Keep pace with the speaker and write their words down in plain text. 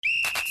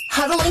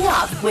Huddling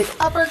Up with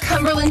Upper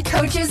Cumberland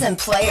coaches and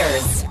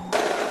players.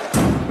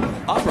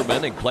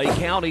 Upperman and Clay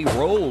County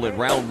roll in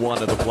round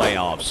one of the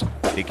playoffs.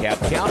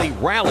 DeKalb County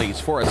rallies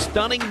for a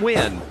stunning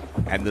win,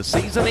 and the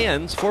season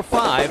ends for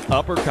 5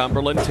 Upper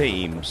Cumberland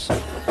teams.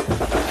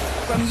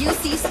 From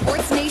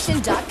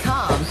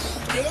UCSportsNation.com,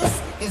 this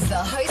is the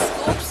High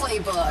School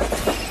Playbook.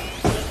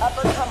 The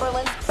Upper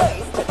Cumberland's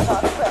place to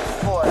talk prep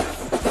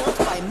sports. Built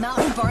by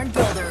Mountain Barn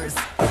Builders.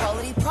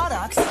 Quality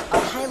products, a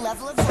high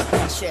level of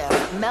workmanship.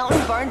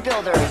 Mountain Barn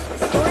Builders.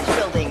 Storage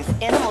buildings,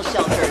 animal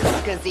shelters,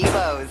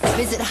 gazebos.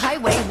 Visit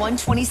Highway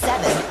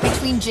 127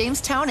 between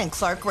Jamestown and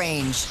Clark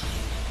Range.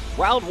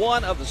 Round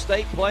one of the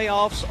state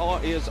playoffs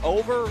is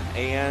over,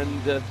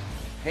 and a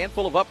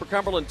handful of Upper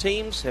Cumberland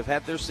teams have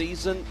had their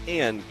season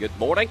end. Good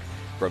morning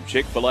from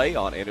Chick-fil-A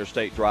on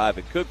Interstate Drive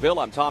in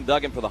Cookeville. I'm Tom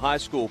Duggan for the High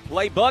School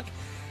Playbook,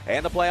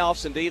 and the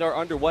playoffs indeed are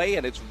underway,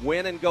 and it's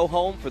win and go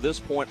home for this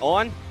point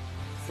on.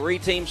 3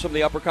 teams from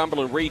the Upper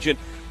Cumberland region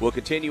will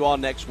continue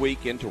on next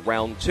week into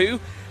round 2,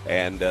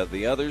 and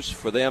the others,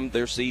 for them,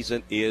 their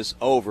season is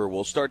over.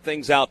 We'll start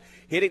things out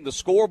hitting the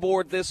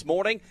scoreboard this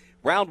morning.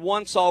 Round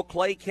 1 saw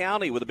Clay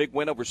County with a big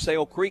win over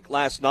Sale Creek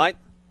last night.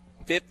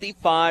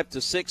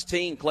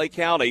 55-16, Clay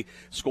County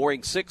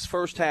scoring 6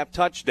 first-half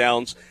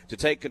touchdowns to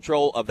take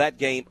control of that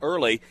game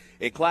early.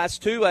 In Class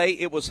 2A,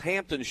 it was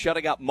Hampton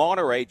shutting out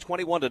Monterey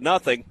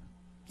 21-0.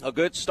 A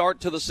good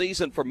start to the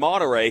season for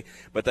Monterey,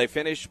 but they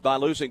finished by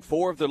losing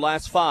 4 of their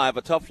last 5.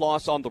 A tough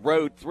loss on the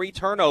road, 3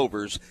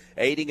 turnovers,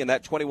 aiding in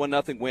that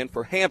 21-0 win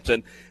for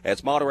Hampton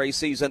as Monterey's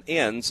season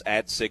ends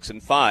at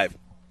 6-5.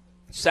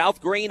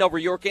 South Greene over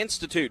York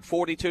Institute,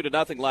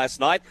 42-0 last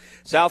night.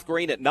 South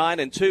Greene at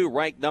 9-2,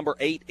 ranked number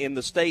 8 in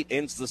the state,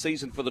 ends the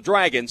season for the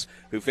Dragons,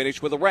 who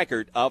finished with a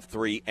record of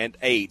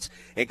 3-8.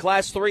 In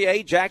Class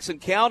 3A, Jackson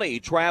County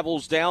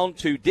travels down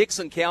to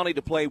Dixon County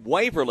to play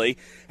Waverly,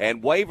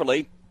 and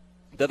Waverly,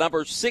 the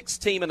number 6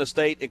 team in the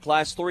state in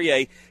Class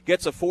 3A,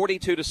 gets a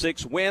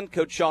 42-6 win.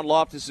 Coach Sean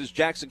Loftus's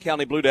Jackson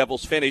County Blue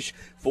Devils finish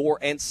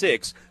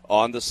 4-6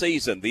 on the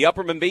season. The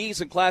Upperman Bees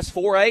in Class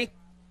 4A,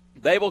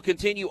 they will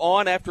continue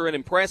on after an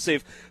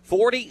impressive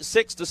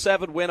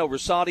 46-7 win over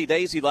Soddy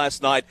Daisy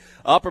last night.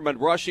 Upperman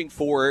rushing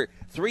for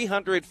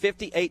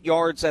 358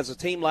 yards as a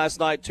team last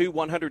night, 2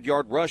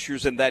 100-yard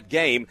rushers in that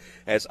game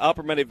as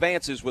Upperman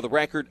advances with a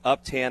record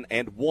of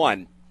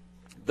 10-1.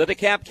 The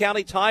DeKalb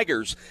County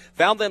Tigers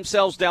found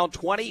themselves down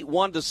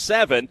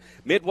 21-7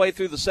 midway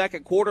through the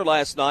second quarter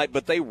last night,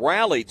 but they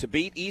rallied to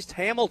beat East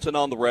Hamilton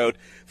on the road,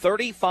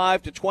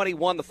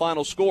 35-21 the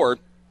final score.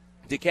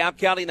 DeKalb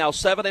County now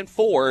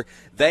 7-4.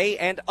 They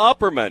and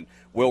Upperman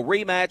will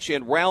rematch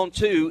in round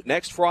 2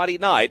 next Friday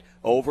night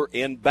over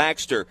in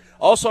Baxter.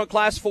 Also in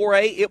Class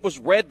 4A, it was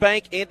Red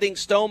Bank ending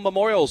Stone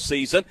Memorial's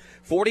season,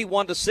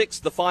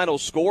 41-6 the final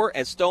score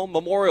as Stone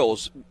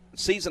Memorial's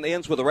season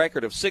ends with a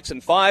record of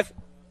 6-5.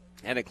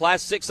 And in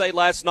Class 6A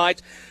last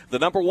night, the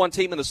number 1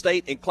 team in the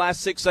state in Class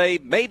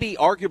 6A, maybe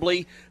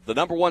arguably the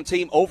number 1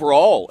 team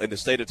overall in the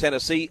state of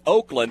Tennessee,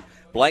 Oakland,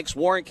 blanks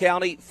Warren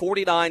County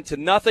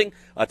 49-0.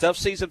 A tough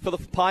season for the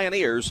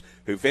Pioneers,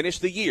 who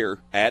finished the year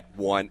at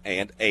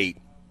 1-8.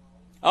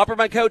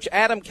 Upperman coach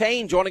Adam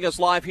Caine joining us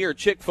live here at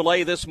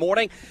Chick-fil-A this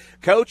morning.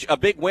 Coach, a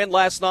big win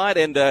last night,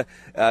 and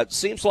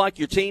seems like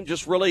your team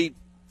just really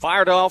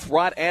fired off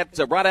right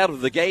out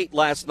of the gate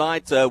last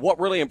night.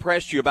 What really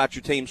impressed you about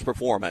your team's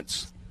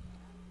performance?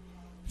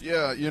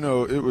 Yeah,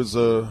 it was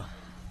a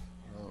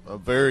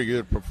very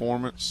good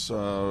performance,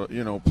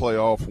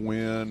 playoff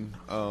win.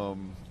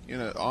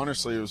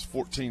 Honestly, it was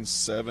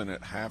 14-7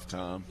 at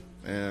halftime,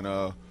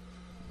 and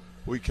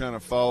we kind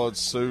of followed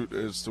suit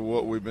as to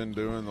what we've been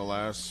doing the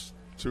last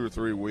 2 or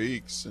 3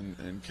 weeks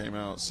and came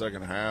out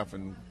second half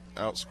and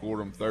outscored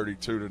them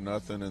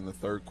 32-0 in the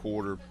third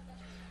quarter.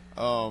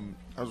 I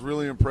was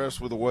really impressed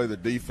with the way the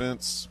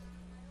defense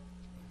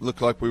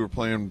looked like we were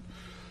playing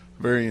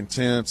very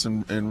intense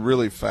and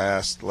really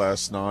fast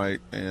last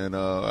night, and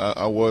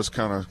I was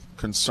kind of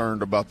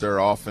concerned about their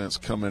offense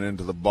coming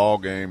into the ball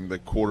game. The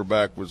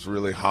quarterback was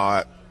really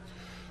hot.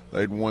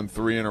 They'd won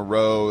 3 in a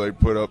row. They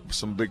put up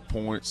some big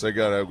points. They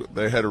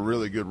had a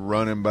really good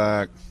running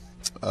back,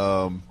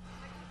 but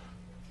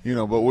we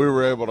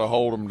were able to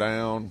hold them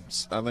down.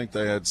 I think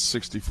they had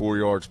 64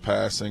 yards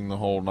passing the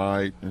whole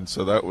night, and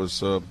so that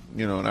was an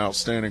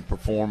outstanding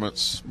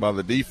performance by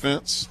the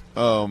defense.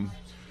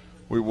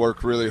 We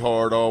worked really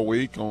hard all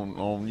week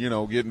on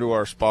getting to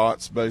our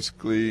spots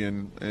basically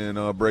and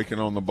breaking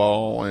on the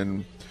ball,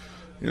 and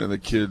the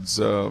kids.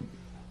 I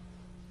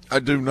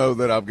do know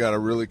that I've got a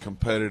really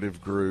competitive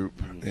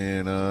group,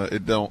 and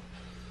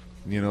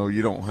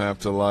you don't have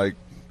to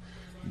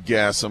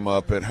gas them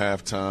up at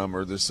halftime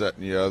or this, that,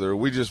 and the other.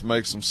 We just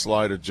make some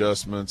slight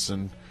adjustments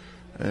and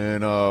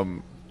try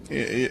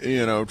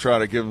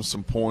to give them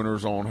some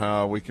pointers on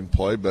how we can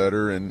play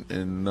better,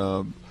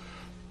 and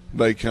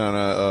they kind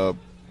of.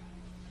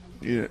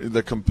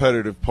 The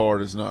competitive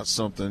part is not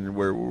something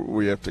where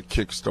we have to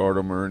kickstart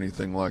them or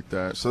anything like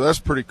that. So that's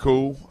pretty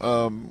cool.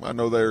 I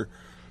know they're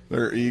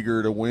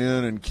eager to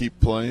win and keep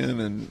playing,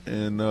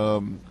 and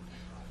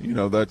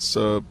that's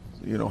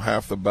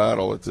half the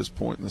battle at this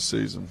point in the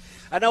season.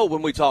 I know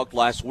when we talked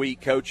last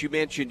week, Coach, you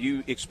mentioned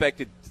you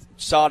expected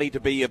Soddy to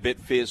be a bit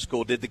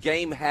physical. Did the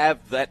game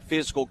have that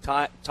physical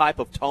type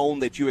of tone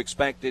that you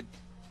expected?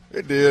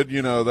 It did.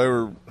 They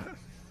were,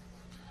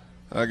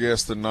 I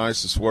guess the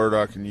nicest word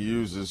I can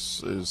use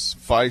is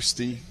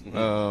feisty.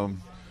 Mm-hmm.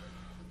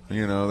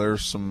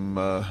 There's some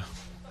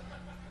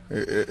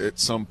at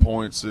some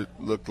points it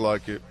looked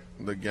like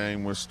the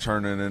game was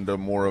turning into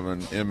more of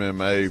an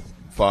MMA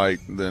fight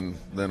than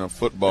a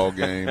football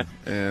game.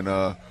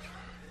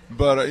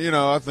 But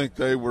I think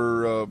they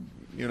were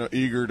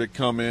eager to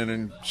come in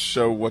and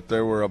show what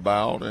they were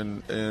about,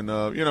 and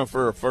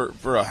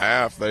for a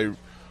half they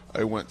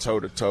went toe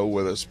to toe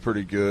with us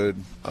pretty good.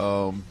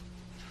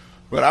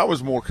 But I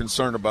was more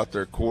concerned about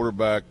their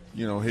quarterback.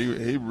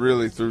 He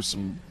really threw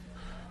some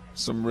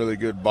really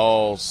good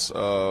balls,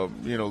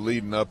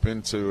 leading up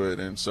into it,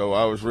 and so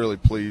I was really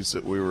pleased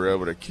that we were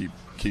able to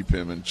keep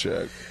him in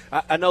check.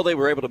 I know they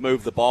were able to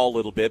move the ball a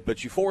little bit,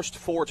 but you forced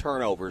 4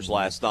 turnovers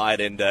last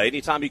night, and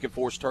anytime you can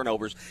force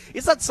turnovers,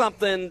 is that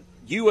something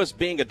you, as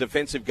being a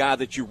defensive guy,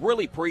 that you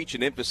really preach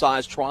and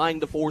emphasize, trying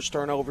to force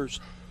turnovers?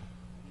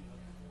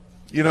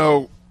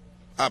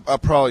 I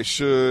probably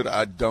should.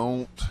 I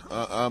don't.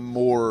 I'm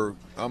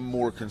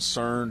more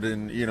concerned,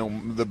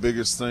 and the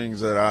biggest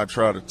things that I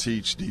try to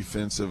teach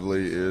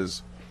defensively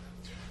is,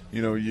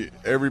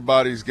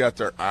 everybody's got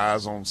their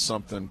eyes on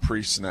something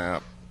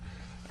pre-snap,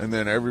 and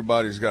then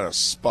everybody's got a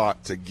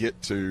spot to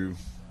get to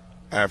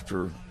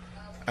after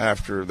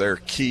their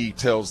key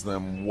tells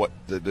them what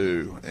to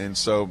do. And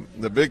so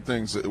the big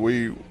things that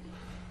we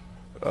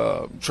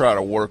try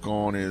to work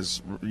on is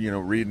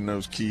reading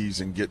those keys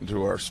and getting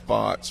to our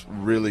spots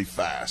really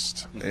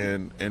fast.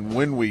 And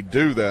when we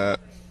do that,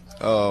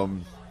 the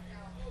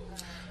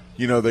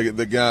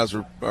guys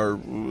are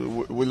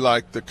we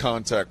like the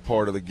contact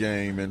part of the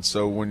game, and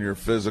so when you're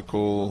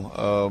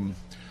physical,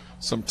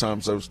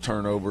 sometimes those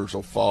turnovers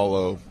will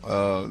follow.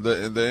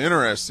 The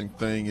interesting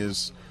thing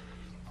is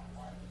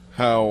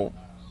how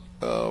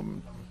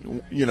the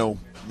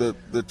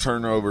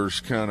turnovers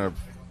kind of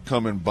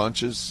come in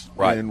bunches,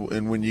 right?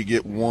 And when you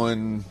get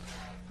one,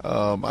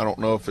 I don't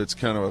know if it's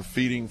kind of a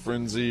feeding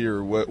frenzy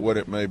or what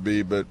it may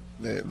be, but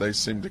they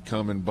seem to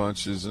come in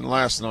bunches. And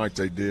last night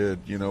they did.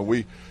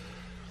 We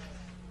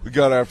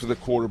got after the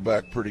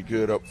quarterback pretty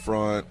good up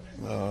front.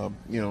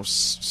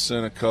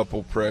 Sent a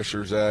couple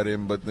pressures at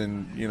him, but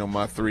then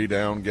my 3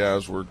 down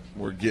guys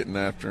were getting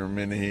after him,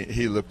 and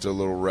he looked a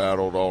little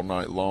rattled all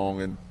night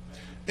long. And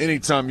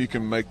anytime you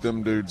can make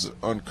them dudes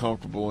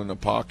uncomfortable in the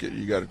pocket,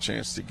 you got a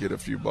chance to get a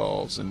few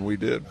balls, and we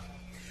did.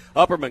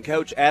 Upperman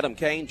coach Adam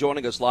Caine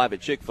joining us live at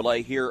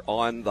Chick-fil-A here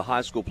on the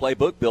High School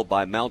Playbook, built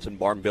by Mountain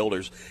Barn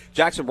Builders.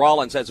 Jackson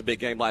Rollins has a big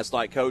game last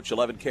night, Coach.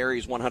 11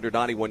 carries,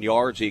 191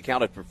 yards. He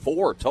accounted for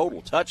 4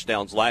 total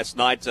touchdowns last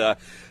night. I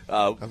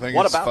think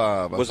it's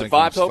 5. Was it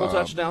 5 total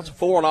touchdowns?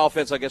 4 on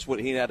offense. I guess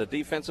he had a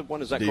defensive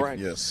one. Is that correct?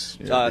 Yes.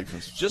 Yeah,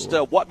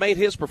 what made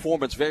his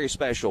performance very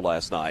special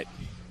last night?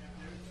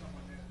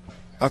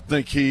 I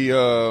think he,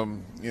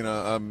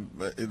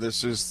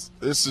 this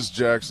is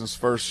Jackson's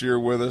first year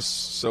with us,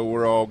 so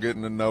we're all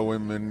getting to know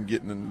him and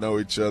getting to know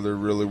each other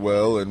really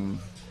well, and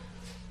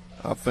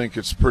I think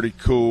it's pretty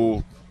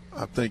cool.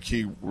 I think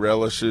he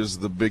relishes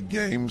the big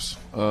games.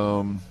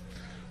 I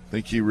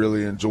think he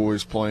really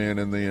enjoys playing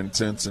in the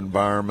intense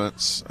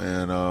environments,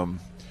 and I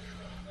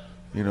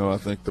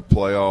think the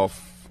playoff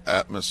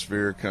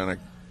atmosphere kind of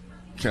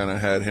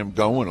had him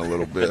going a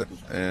little bit,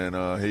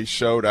 and he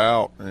showed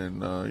out,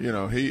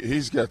 and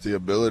he's got the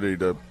ability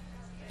to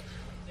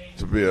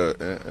be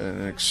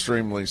an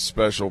extremely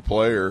special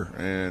player,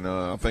 and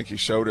I think he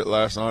showed it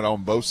last night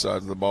on both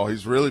sides of the ball.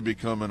 He's really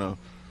becoming a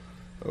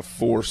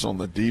force on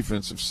the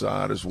defensive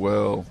side as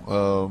well.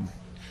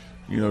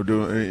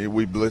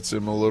 We blitz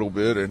him a little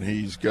bit, and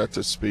he's got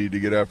the speed to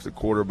get after the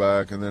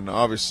quarterback, and then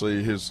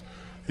obviously he's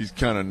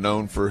kind of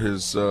known for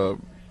his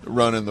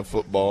running the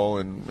football,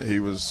 and he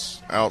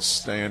was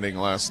outstanding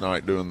last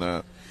night doing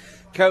that.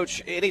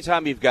 Coach,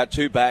 anytime you've got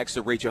 2 backs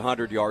that reach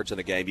 100 yards in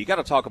a game, you got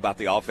to talk about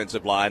the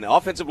offensive line.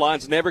 Offensive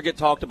lines never get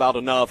talked about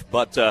enough,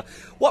 but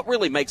what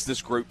really makes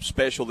this group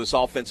special, this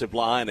offensive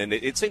line? And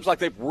it seems like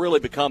they've really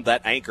become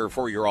that anchor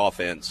for your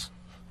offense.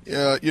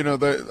 Yeah,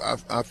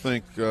 I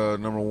think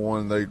number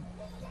one,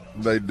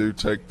 they do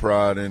take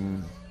pride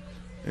in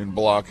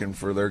blocking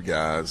for their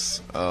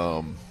guys.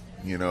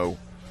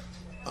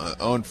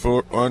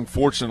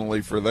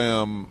 Unfortunately for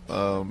them,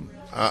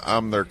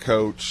 I'm their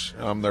coach.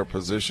 I'm their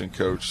position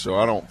coach, so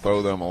I don't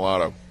throw them a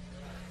lot of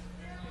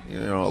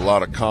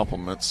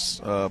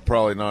compliments.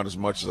 Probably not as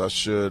much as I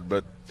should,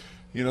 but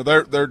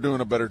they're doing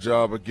a better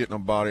job of getting a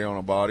body on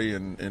a body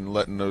and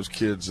letting those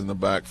kids in the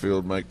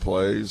backfield make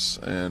plays.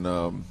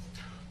 And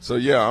so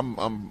yeah,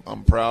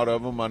 I'm proud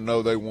of them. I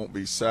know they won't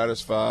be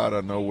satisfied.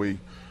 I know we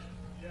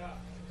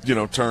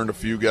turned a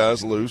few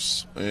guys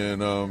loose,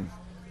 and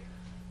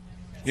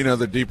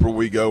the deeper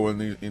we go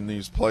in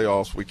these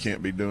playoffs, we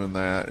can't be doing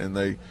that. And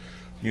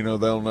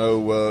they'll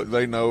know.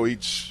 They know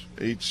each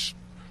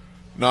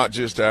not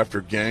just after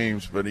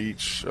games, but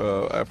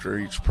after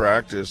each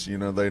practice,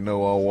 they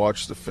know I'll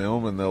watch the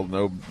film and they'll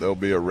know there'll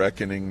be a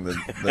reckoning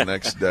the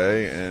next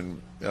day,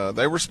 and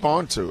they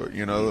respond to it,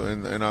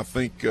 and I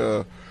think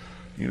they're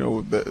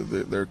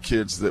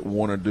kids that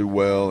want to do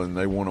well and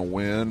they want to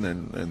win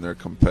and they're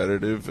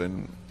competitive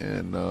and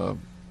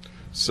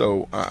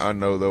so I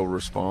know they'll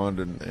respond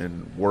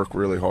and work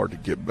really hard to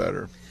get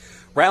better.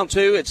 Round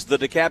 2, it's the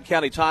DeKalb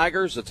County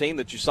Tigers, a team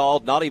that you saw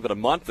not even a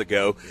month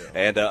ago,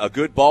 and a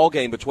good ball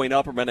game between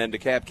Upperman and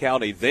DeKalb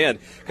County then.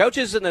 Coach,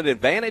 is it an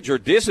advantage or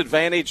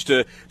disadvantage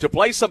to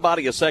play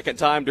somebody a second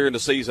time during the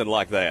season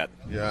like that?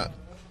 Yeah,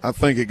 I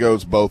think it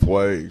goes both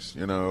ways.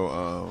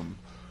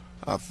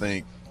 I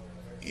think,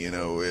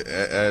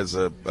 as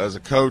a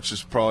coach,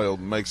 it probably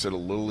makes it a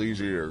little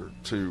easier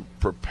to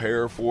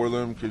prepare for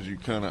them because you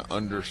kind of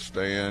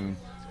understand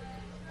 –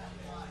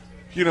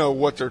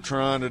 what they're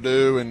trying to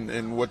do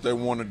and what they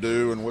want to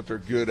do and what they're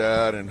good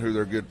at and who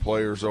their good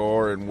players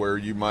are and where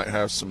you might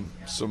have some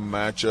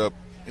matchup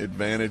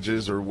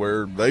advantages or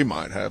where they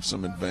might have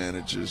some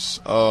advantages.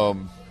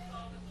 The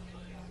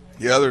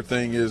other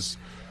thing is,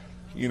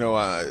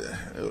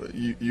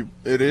 it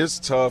is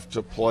tough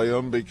to play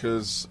them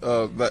because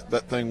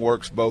that thing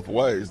works both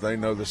ways. They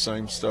know the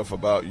same stuff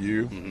about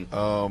you.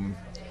 Mm-hmm.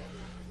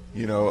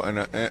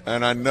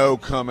 And I know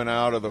coming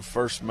out of the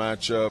first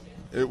matchup,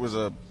 it was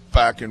a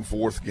back and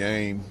forth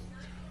game.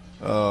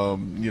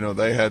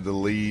 They had the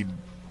lead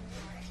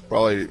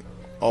probably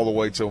all the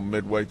way till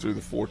midway through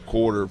the fourth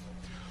quarter.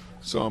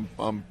 So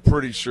I'm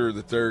pretty sure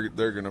that they're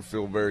going to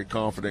feel very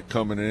confident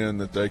coming in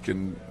that they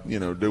can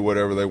do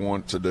whatever they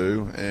want to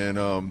do.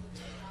 And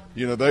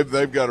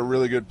they've got a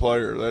really good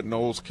player. That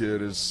Knowles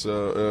kid is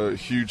a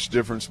huge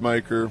difference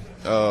maker.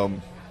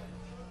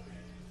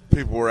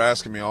 People were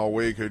asking me all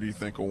week, who do you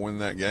think will win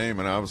that game?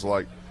 And I was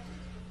like,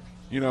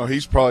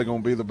 he's probably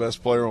going to be the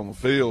best player on the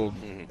field.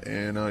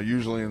 Mm-hmm. And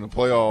usually in the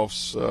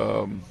playoffs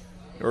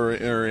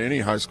or any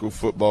high school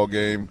football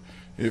game,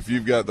 if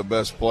you've got the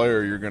best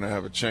player, you're going to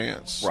have a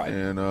chance. Right.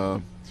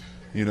 And,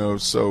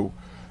 so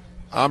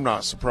I'm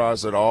not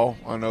surprised at all.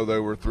 I know they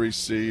were 3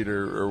 seed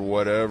or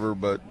whatever,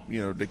 but,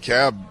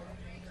 DeKalb,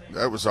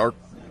 that was our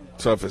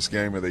toughest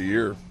game of the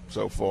year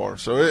so far.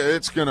 So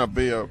it's going to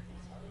be a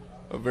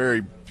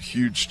very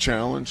huge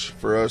challenge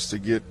for us to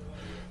get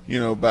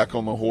back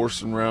on the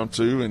horse in round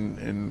 2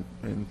 and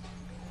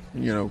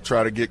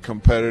try to get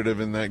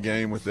competitive in that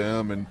game with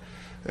them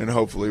and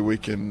hopefully we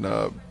can,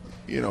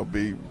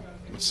 be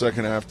a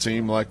second half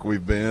team like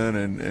we've been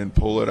and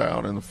pull it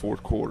out in the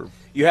fourth quarter.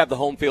 You have the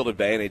home field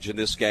advantage in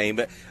this game,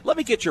 but let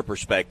me get your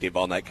perspective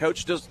on that,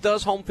 Coach.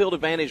 Does home field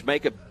advantage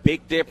make a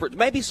big difference?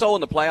 Maybe so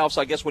in the playoffs,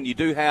 I guess, when you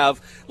do have,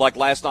 like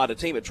last night, a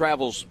team that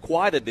travels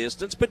quite a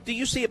distance, but do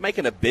you see it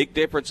making a big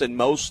difference in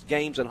most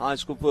games in high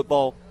school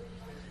football?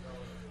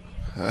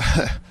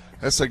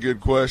 That's a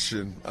good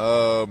question.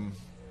 I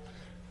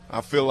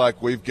feel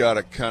like we've got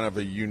a kind of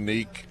a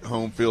unique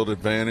home field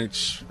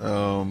advantage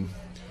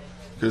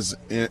because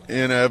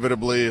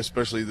inevitably,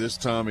 especially this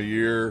time of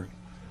year,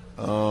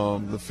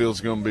 the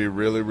field's going to be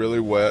really, really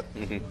wet,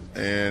 mm-hmm.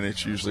 and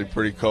it's usually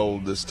pretty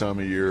cold this time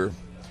of year.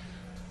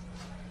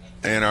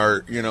 And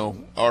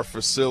our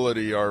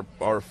facility,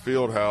 our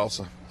field house,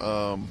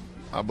 I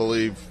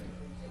believe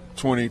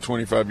 20,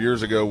 25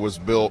 years ago was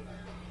built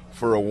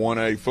for a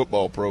 1A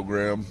football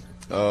program,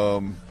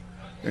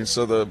 and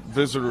so the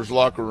visitors'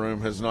 locker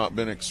room has not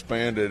been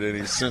expanded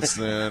any since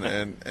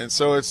then, and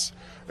so it's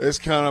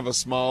kind of a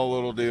small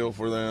little deal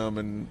for them,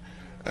 and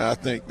I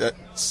think that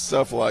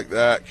stuff like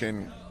that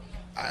can,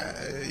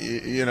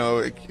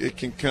 it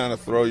can kind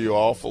of throw you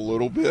off a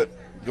little bit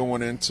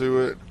going into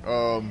it.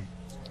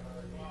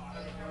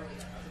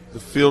 The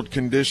field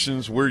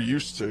conditions we're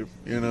used to,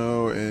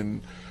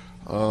 and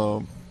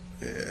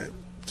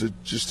to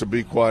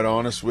be quite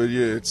honest with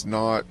you, it's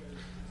not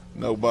 –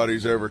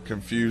 nobody's ever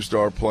confused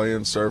our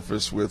playing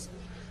surface with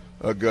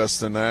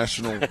Augusta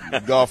National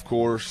Golf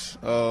Course.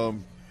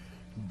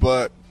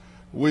 But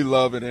we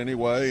love it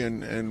anyway,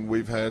 and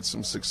we've had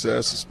some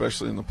success,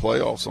 especially in the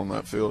playoffs on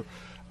that field.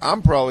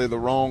 I'm probably the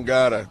wrong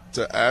guy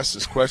to ask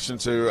this question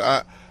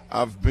to.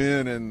 I've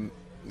been in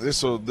 –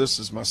 this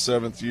is my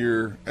 7th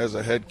year as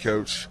a head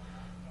coach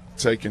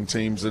taking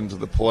teams into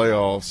the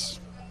playoffs.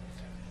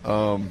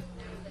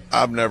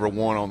 I've never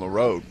won on the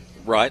road.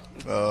 Right.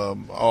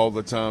 All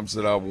the times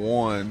that I've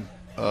won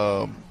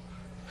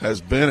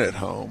has been at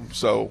home.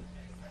 So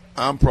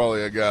I'm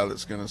probably a guy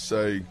that's going to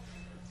say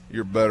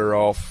you're better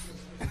off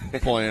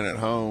playing at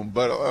home.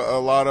 But a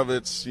lot of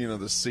it's,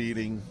 the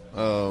seating.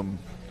 But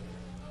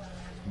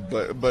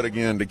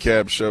again,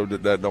 DeKalb showed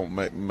that don't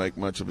make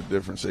much of a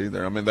difference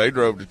either. I mean, they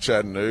drove to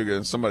Chattanooga,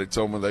 and somebody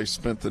told me they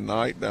spent the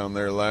night down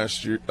there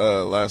last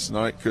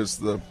night because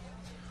the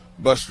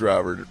bus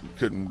driver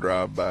couldn't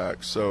drive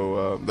back,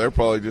 so they're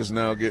probably just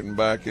now getting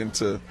back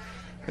into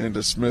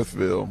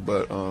Smithville.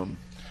 But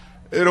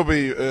it'll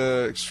be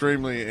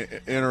extremely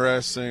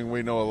interesting.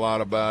 We know a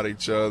lot about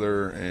each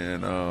other,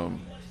 and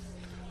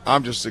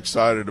I'm just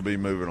excited to be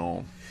moving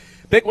on.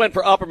 Big win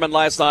for Upperman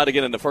last night,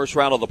 again in the first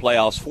round of the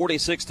playoffs,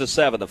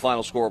 46-7, the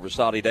final score over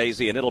Soddy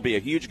Daisy, and it'll be a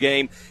huge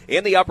game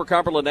in the Upper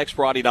Cumberland next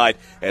Friday night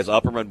as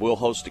Upperman will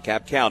host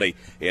DeKalb County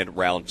in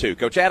round 2.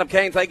 Coach Adam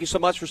Caine, thank you so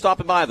much for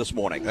stopping by this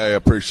morning. Hey, I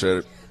appreciate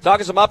it.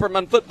 Talking some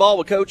Upperman football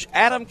with Coach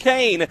Adam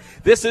Caine.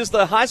 This is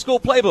the High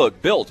School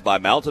Playbook built by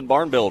Mountain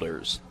Barn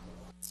Builders.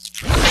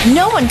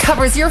 No one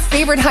covers your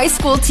favorite high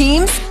school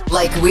teams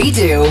like we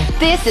do.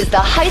 This is the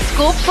High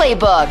School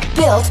Playbook,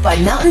 built by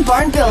Mountain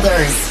Barn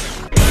Builders.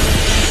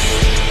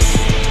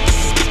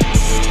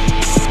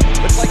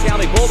 The Clay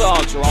County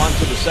Bulldogs are on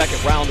to the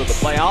second round of the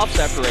playoffs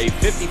after a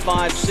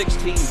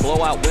 55-16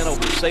 blowout win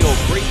over Sale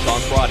Creek on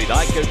Friday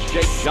night. Coach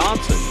Jake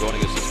Johnson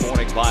joining us this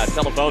morning via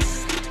telephone.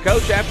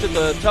 Coach, after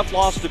the tough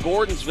loss to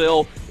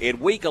Gordonsville in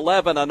Week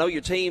 11, I know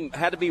your team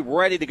had to be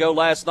ready to go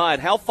last night.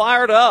 How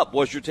fired up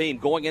was your team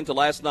going into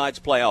last night's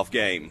playoff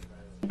game?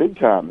 Big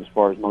time as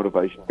far as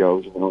motivation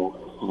goes.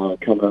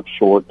 Coming up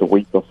short the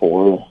week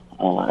before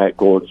at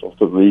Gordonsville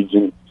for the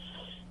region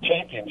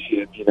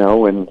championship,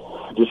 and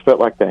just felt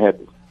like they had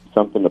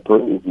something to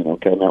prove.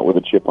 Came out with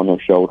a chip on their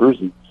shoulders,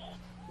 and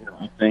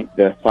I think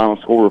the final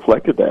score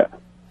reflected that.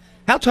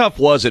 How tough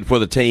was it for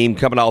the team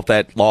coming off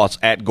that loss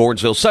at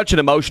Gordonsville? Such an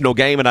emotional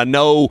game, and I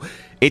know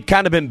it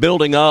kind of been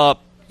building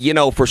up,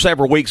 for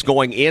several weeks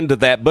going into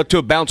that, but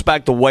to bounce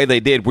back the way they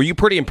did, were you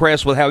pretty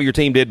impressed with how your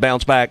team did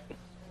bounce back?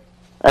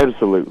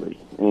 Absolutely.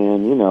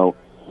 And,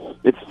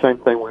 it's the same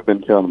thing we've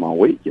been telling them all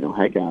week.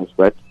 Hey, guys,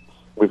 but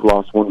we've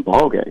lost one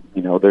ball game.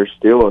 There's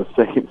still a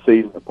second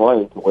season to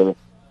play to where,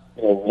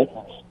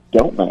 records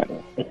don't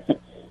matter.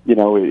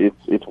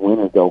 It's win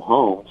or go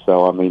home.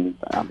 So,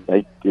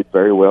 they did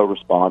very well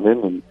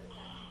responding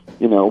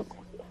and,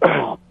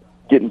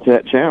 getting to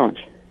that challenge.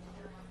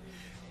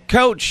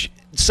 Coach,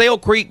 Sale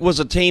Creek was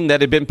a team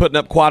that had been putting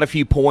up quite a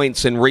few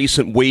points in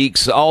recent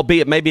weeks,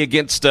 albeit maybe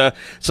against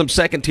some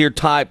second-tier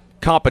type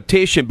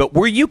competition. But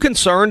were you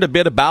concerned a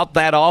bit about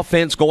that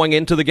offense going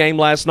into the game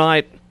last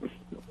night?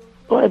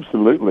 Well,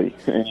 absolutely.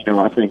 And,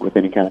 I think with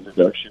any kind of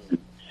production and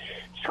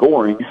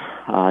scoring,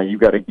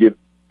 you've got to give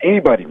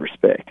anybody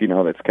respect,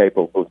 that's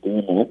capable of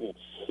doing that.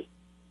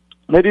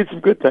 They did some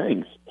good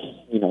things.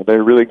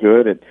 They're really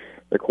good, and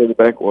their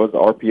quarterback was the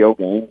RPO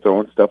game,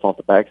 throwing stuff off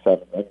the backside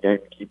of that game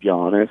to keep you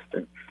honest,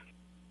 and,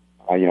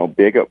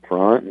 big up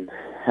front, and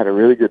had a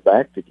really good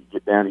back to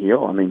get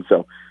downhill.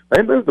 So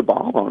they moved the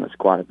ball on us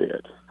quite a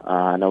bit.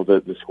 I know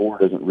that the score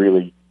doesn't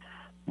really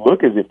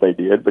look as if they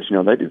did, but,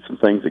 they did some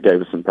things that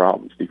gave us some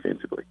problems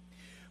defensively.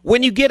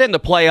 When you get into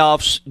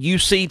playoffs, you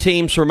see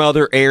teams from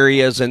other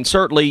areas, and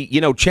certainly,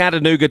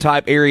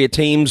 Chattanooga-type area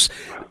teams.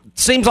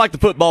 Seems like the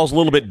football's a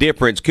little bit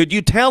different. Could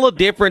you tell a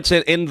difference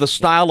in the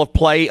style of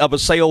play of a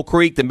Sale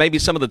Creek than maybe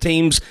some of the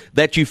teams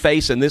that you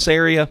face in this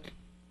area?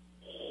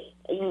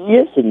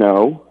 Yes and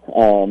no.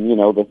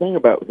 The thing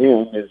about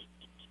them is,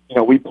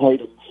 we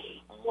played them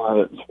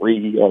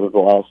 3 out of the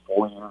last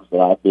 4 years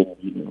that I've been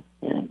here.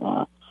 And,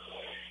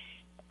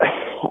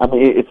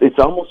 it's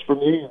almost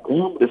familiar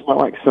ground, but it's not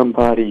like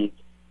somebody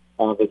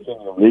that's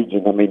in the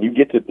region. You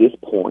get to this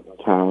point in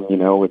time,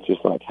 it's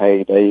just like,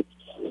 hey,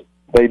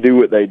 they do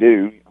what they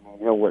do.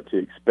 You know what to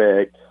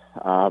expect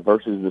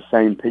versus the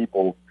same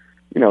people,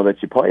 that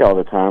you play all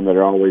the time that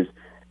are always,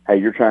 hey,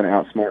 you're trying to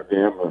outsmart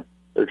them or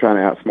they're trying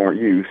to outsmart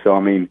you. So,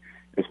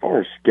 as far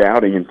as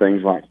scouting and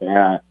things like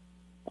that,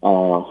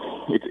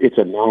 it's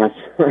a nice,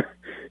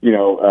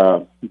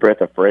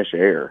 breath of fresh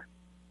air.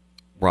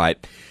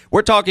 Right.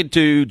 We're talking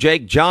to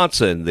Jake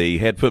Johnson, the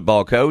head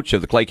football coach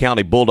of the Clay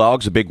County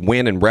Bulldogs, a big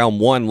win in round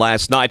 1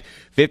 last night,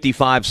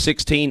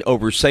 55-16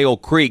 over Sale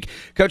Creek.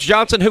 Coach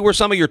Johnson, who were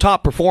some of your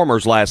top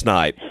performers last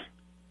night?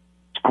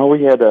 Oh,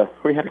 we had a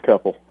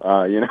couple.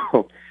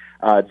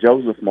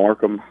 Joseph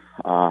Markham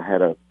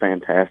had a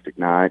fantastic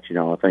night.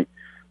 I think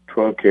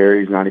 12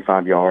 carries,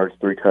 95 yards,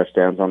 3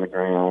 touchdowns on the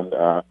ground.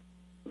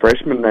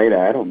 Freshman Nate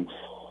Adams,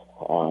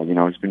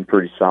 he's been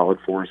pretty solid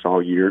for us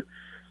all year.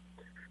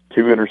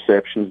 2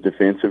 interceptions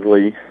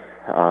defensively,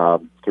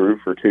 threw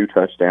for 2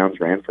 touchdowns,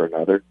 ran for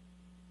another.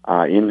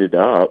 Ended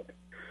up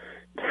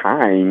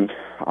tying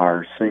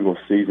our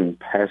single-season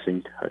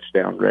passing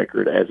touchdown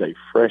record as a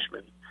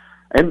freshman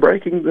and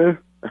breaking the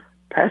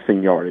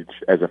passing yardage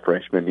as a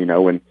freshman,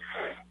 in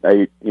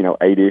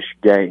 8-ish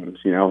games.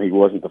 He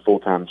wasn't the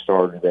full-time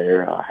starter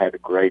there. Had a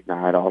great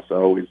night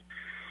also. Is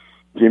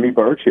Jimmy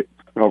Burchett,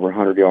 over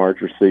 100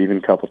 yards receiving,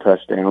 a couple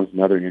touchdowns,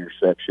 another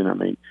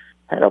interception.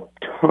 Had a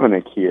ton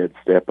of kids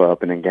step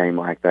up in a game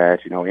like that.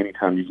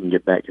 Anytime you can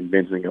get that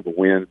convincing of a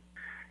win,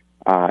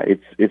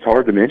 it's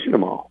hard to mention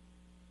them all.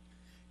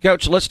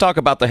 Coach, let's talk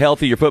about the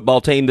health of your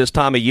football team this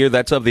time of year.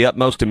 That's of the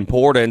utmost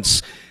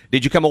importance.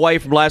 Did you come away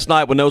from last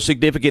night with no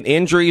significant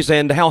injuries,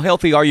 and how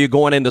healthy are you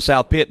going into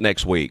South Pitt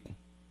next week?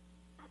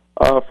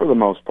 For the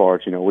most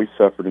part, we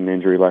suffered an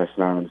injury last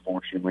night,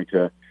 unfortunately,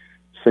 to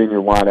senior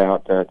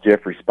wideout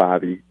Jeffrey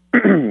Spivey.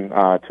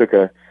 Took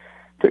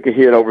a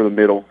hit over the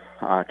middle,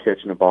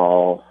 catching the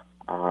ball.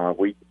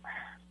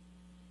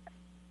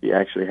 He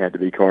actually had to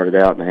be carted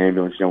out in the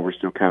ambulance. We're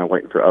still kind of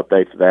waiting for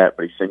updates of that,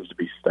 but he seems to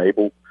be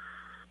stable.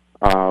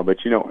 But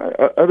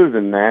other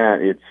than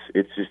that,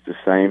 it's just the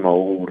same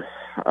old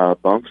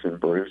bumps and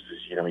bruises.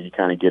 You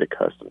kind of get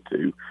accustomed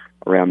to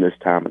around this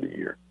time of the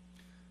year.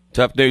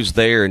 Tough news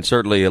there, and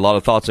certainly a lot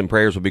of thoughts and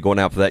prayers will be going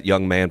out for that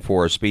young man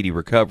for a speedy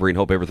recovery, and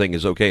hope everything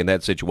is okay in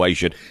that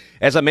situation.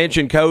 As I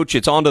mentioned, Coach,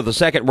 it's on to the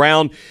second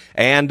round,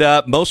 and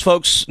most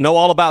folks know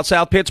all about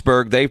South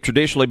Pittsburgh. They've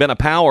traditionally been a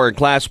power in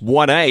Class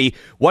 1A.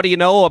 What do you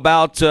know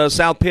about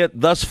South Pitt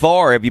thus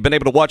far? Have you been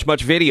able to watch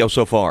much video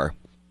so far?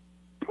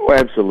 Oh,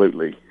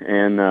 absolutely.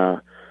 And,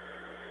 they're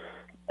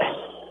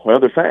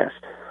fast.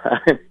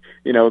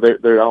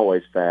 They're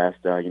always fast.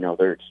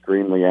 They're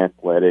extremely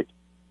athletic.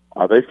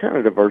 They've kind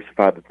of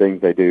diversified the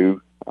things they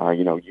do.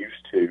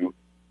 Used to,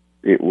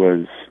 it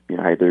was,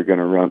 hey, they're going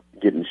to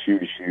get in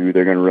shoe-to-shoe.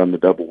 They're going to run the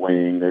double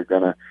wing. They're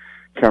going to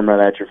come right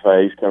at your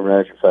face,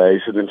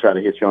 and then try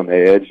to hit you on the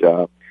edge.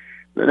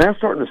 They're now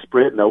starting to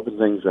sprint and open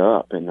things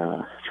up and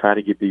try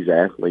to get these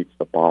athletes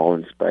the ball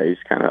in space,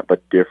 kind of a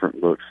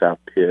different look South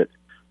Pitt,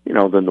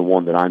 than the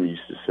one that I'm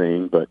used to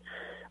seeing. But,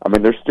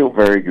 they're still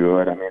very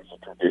good. It's a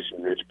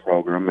tradition-rich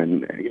program,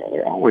 and,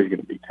 they're always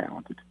going to be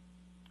talented.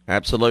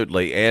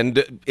 Absolutely.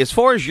 And as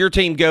far as your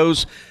team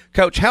goes,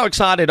 Coach, how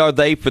excited are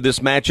they for this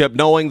matchup,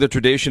 knowing the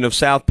tradition of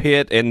South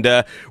Pitt and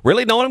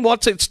really knowing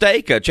what's at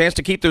stake, a chance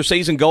to keep their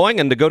season going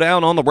and to go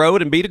down on the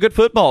road and beat a good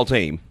football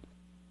team?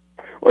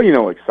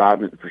 Well,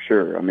 excitement for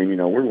sure.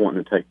 We're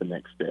wanting to take the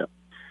next step.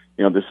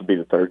 This will be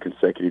the third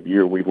consecutive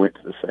year we went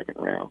to the second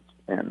round.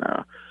 And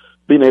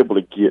being able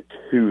to get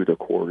to the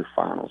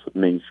quarterfinals, it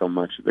means so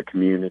much to the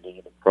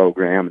community, the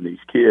program, and these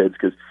kids,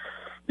 because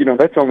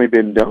that's only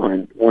been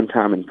done one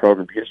time in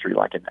program history,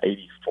 like in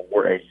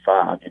 84,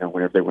 85,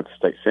 whenever they went to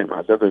state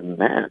semis. Other than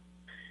that,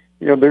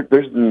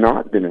 there's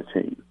not been a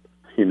team,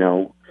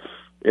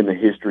 in the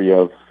history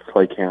of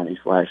Clay County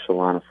 /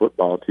 Salina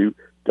football to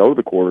go to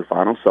the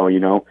quarterfinals. So,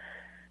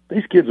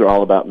 these kids are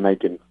all about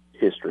making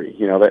history.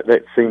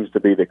 That seems to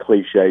be the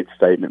cliched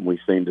statement we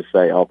seem to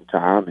say all the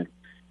time. And,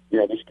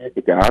 these group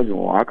of guys in the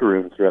locker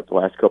room throughout the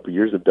last couple of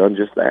years have done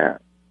just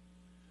that.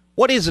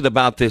 What is it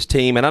about this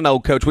team? And I know,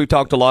 Coach, we've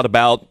talked a lot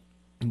about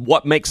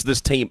what makes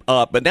this team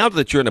up, but now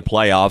that you're in the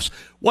playoffs,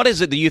 what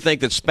is it that you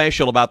think that's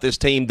special about this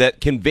team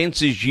that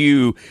convinces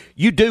you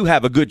do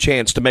have a good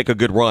chance to make a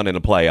good run in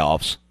the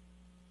playoffs?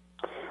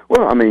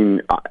 Well,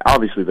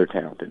 obviously they're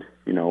talented,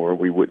 or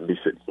we wouldn't be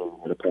sitting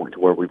at a point to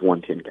where we've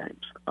won 10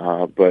 games.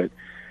 But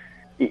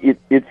it's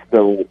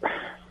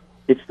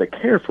the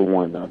care for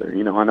one another.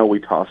 I know we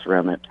toss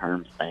around that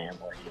term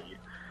family,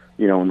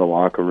 in the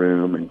locker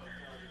room, and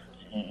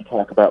you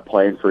talk about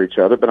playing for each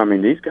other, but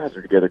these guys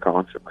are together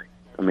constantly.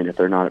 If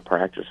they're not at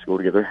practice, go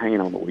together, they're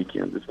hanging on the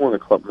weekends. It's one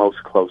of the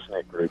most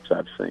close-knit groups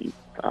I've seen,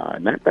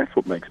 and that's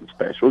what makes them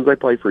special, is they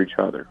play for each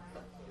other.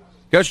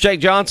 Coach Jake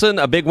Johnson,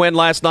 a big win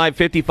last night,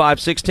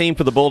 55-16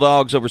 for the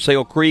Bulldogs over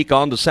Sale Creek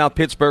on to South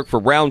Pittsburgh for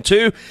round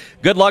 2.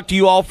 Good luck to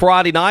you all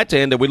Friday night,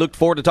 and we look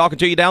forward to talking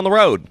to you down the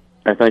road.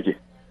 Hey, thank you.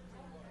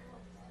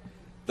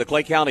 The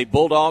Clay County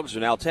Bulldogs are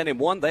now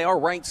 10-1. They are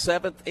ranked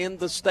 7th in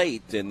the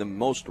state. In the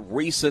most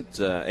recent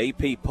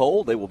AP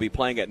poll, they will be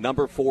playing at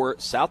number 4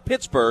 South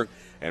Pittsburgh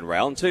in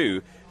round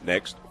 2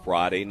 next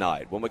Friday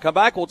night. When we come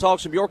back, we'll talk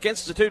some York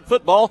Institute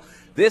football.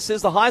 This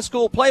is the High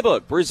School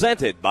Playbook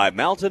presented by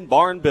Mountain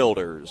Barn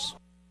Builders,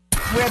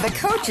 where the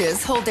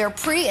coaches hold their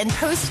pre- and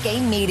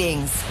post-game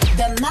meetings.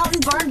 The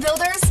Mountain Barn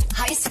Builders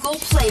High School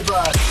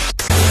Playbook.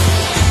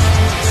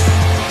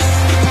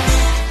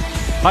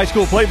 High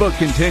School Playbook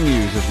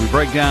continues as we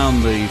break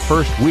down the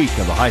first week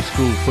of the high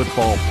school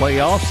football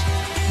playoffs.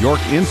 York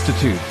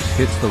Institute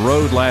hits the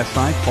road last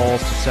night,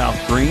 falls to South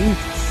Greene. The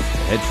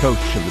head coach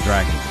of the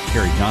Dragons,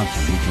 Kerry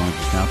Johnson, he joins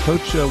us now.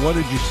 Coach, what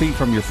did you see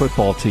from your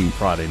football team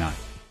Friday night?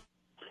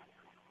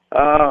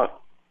 A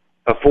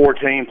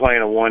 4-team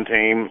playing a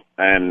 1-team,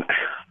 and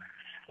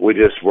we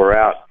just were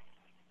out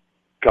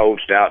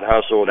coached, out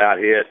hustled, out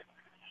hit,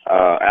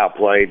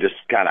 outplayed, just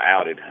kind of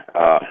outed.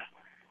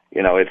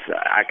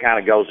 It kind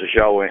of goes to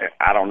show,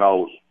 I don't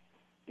know,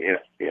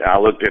 I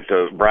looked at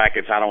the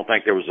brackets. I don't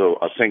think there was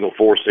a single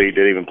 4 seed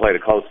that even played a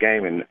close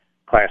game in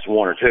Class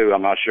 1 or 2.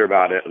 I'm not sure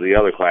about the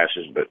other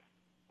classes, but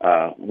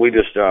we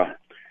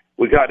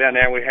got down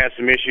there and we had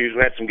some issues.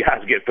 We had some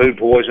guys get food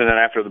poisoning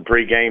after the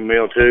pregame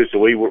meal too, so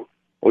we were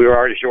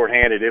already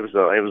shorthanded. It was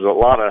a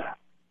lot of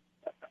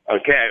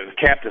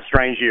capped a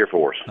strange year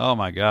for us. Oh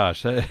my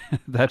gosh,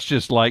 that's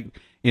just like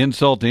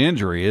insult to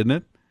injury, isn't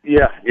it?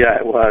 Yeah,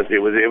 it was.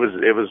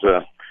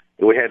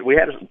 We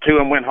had 2 of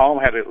them went home.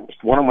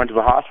 One of them went to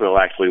the hospital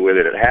actually with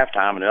it at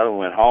halftime, and the other one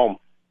went home.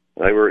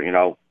 They were,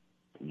 the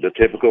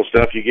typical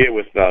stuff you get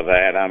with that.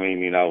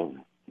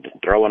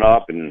 Throwing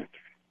up, and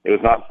it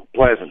was not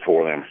pleasant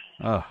for them.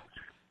 Oh,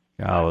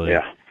 golly.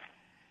 Yeah.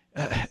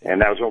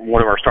 And that was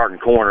one of our starting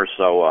corners,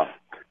 so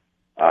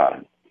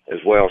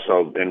as well.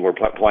 So, and we're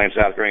playing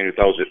South Greene, who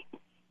throws it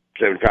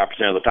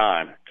 75% of the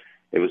time.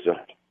 It was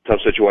a tough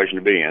situation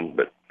to be in,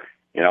 but.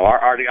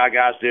 Our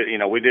guys did.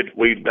 They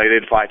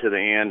did fight to the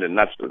end, and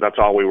that's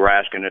all we were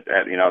asking at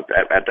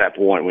that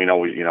point. We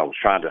was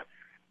trying to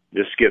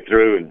just get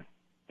through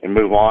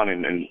move on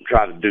and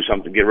try to do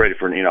something, get ready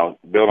for,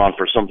 build on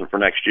for something for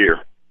next year.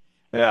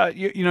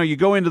 You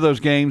go into those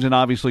games, and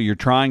obviously you're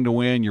trying to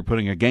win. You're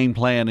putting a game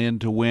plan in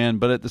to win.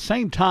 But at the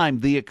same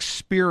time, the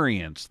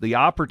experience, the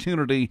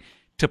opportunity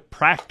to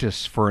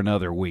practice for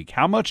another week,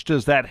 how much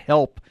does that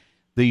help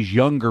these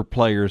younger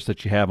players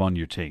that you have on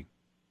your team?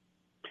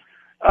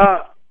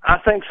 I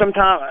think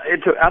sometimes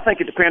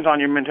it depends on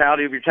your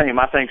mentality of your team.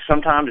 I think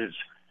sometimes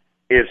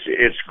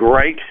it's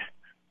great,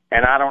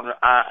 and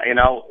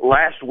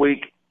last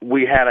week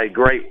we had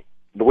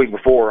the week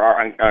before,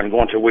 I'm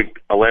going to week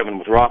 11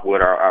 with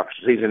Rockwood, our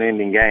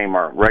season-ending game,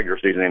 our regular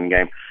season-ending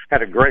game.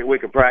 Had a great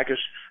week of practice,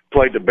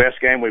 played the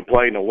best game we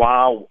played in a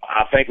while.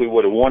 I think we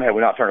would have won had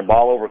we not turned the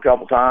ball over a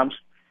couple times.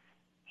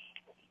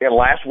 And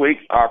last week,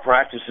 our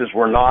practices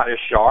were not as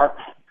sharp,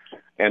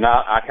 and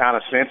I kind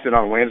of sensed it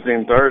on Wednesday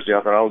and Thursday.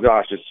 I thought, oh,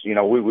 gosh, it's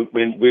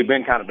we've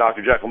been kind of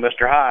Dr. Jekyll,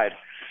 Mr. Hyde.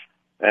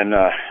 And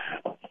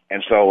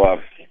so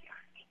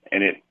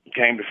it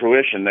came to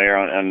fruition there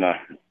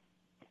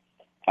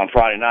on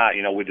Friday night.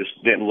 We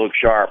just didn't look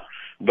sharp.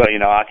 But,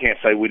 I can't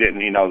say we didn't,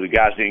 the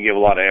guys didn't give a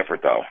lot of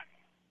effort, though.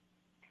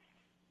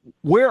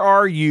 Where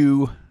are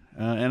you,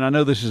 and I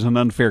know this is an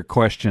unfair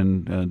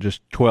question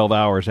just 12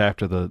 hours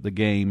after the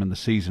game and the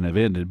season have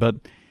ended, but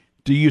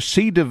do you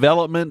see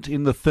development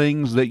in the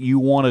things that you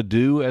want to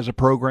do as a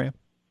program?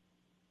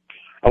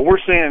 We're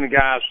seeing the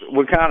guys,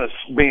 we're kind of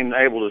being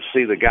able to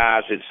see the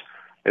guys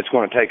it's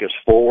going to take us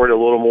forward a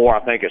little more.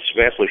 I think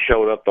especially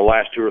showed up the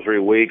last 2 or 3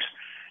 weeks.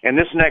 And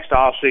this next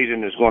off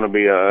season is going to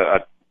be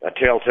a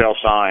telltale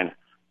sign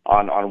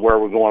on where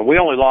we're going. We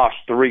only lost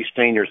 3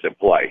 seniors that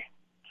play.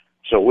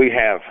 So we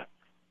have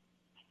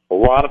a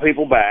lot of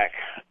people back.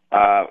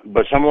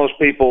 But some of those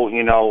people,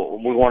 we're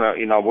going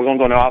to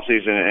go into off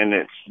season, and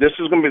this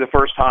is going to be the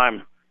first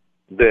time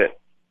that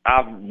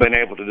I've been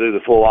able to do the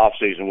full off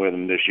season with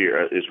them this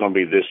year. It's going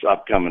to be this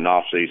upcoming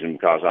off season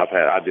because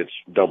I did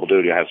double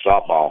duty. I had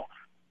softball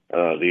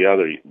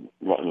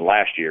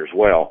last year as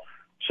well.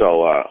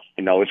 So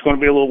it's going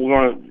to be we're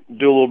going to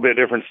do a little bit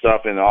different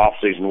stuff in the off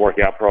season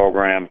workout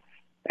program,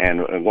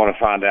 and want to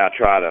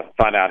try to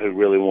find out who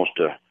really wants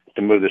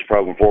to move this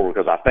program forward,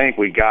 because I think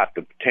we got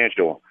the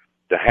potential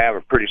to have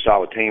a pretty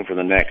solid team for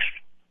the next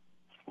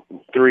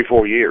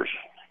 3-4 years.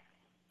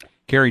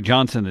 Kerry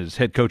Johnson is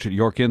head coach at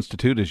York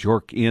Institute as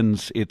York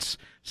ends its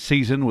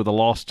season with a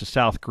loss to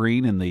South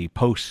Greene in the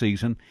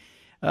postseason.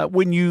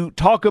 When you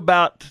talk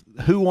about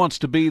who wants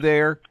to be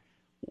there,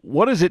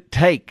 what does it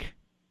take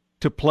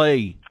to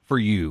play for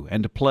you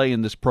and to play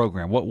in this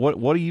program?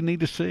 What do you need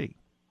to see?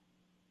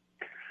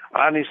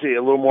 I need to see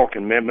a little more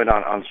commitment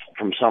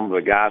from some of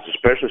the guys,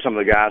 especially some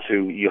of the guys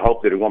who you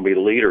hope that are going to be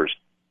leaders.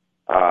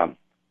 It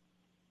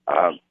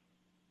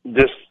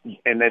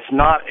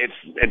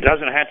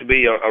doesn't have to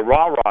be a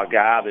rah-rah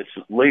guy that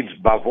leads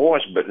by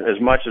voice, but as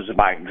much as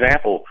by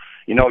example.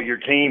 Your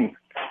team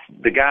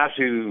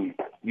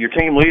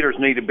leaders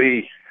need to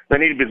be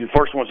the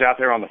first ones out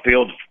there on the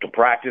field to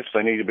practice.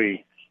 They need to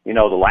be, the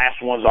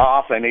last ones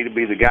off. They need to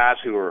be the guys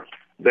who are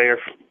there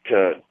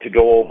to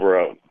go over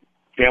a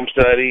film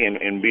study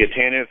and be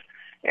attentive.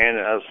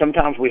 And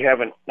sometimes we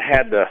haven't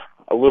had that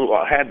a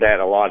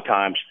lot of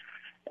times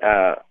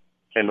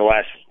in the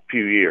last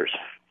few years.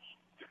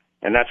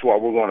 And that's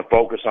what we're going to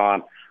focus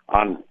on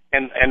and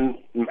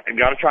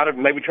got to try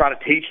to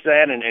teach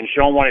that and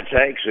show them what it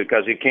takes,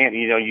 because you can't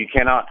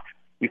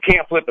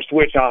flip a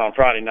switch on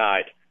Friday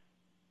night.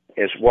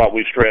 Is what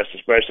we've stressed,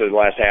 especially the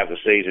last half of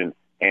the season,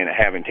 and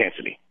have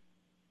intensity.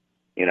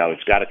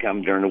 It's got to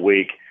come during the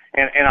week.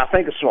 And I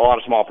think a lot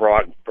of small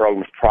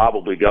programs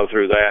probably go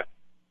through that,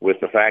 with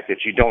the fact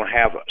that you don't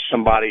have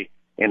somebody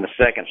in the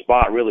second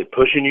spot really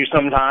pushing you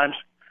sometimes,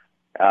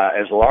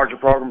 as the larger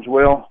programs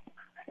will.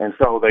 And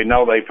so they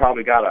know they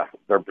probably got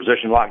their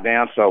position locked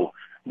down. So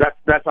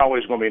that's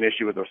always going to be an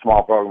issue with a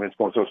small program. It's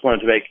going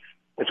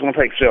to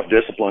take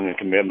self-discipline and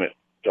commitment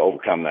to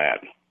overcome that.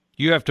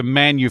 You have to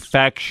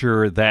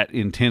manufacture that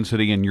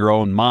intensity in your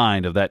own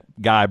mind of that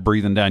guy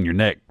breathing down your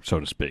neck, so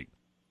to speak.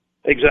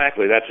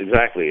 Exactly. That's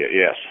exactly it,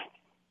 yes.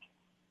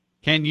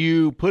 Can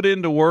you put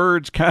into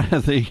words kind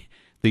of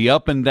the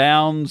up and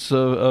downs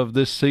of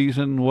this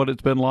season, what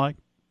it's been like?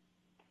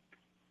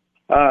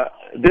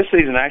 This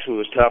season actually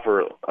was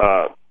tougher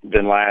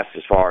than last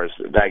as far as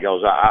that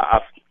goes.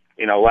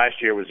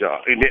 Last year we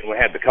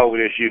had the COVID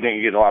issue,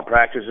 didn't get a lot of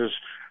practices,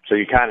 so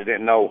you kind of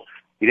didn't know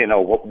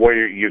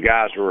where your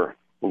guys were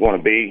going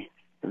to be.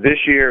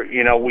 This year,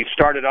 we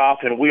started off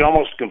and we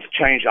almost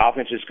changed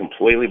offenses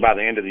completely by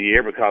the end of the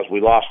year, because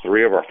we lost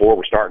 3 of our 4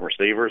 were starting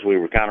receivers. We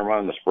were kind of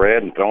running the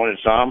spread and throwing it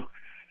some.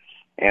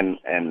 And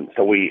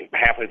so we,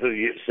 halfway through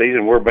the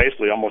season, we're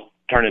basically almost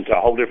turned into a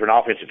whole different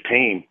offensive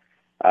team.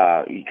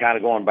 Kind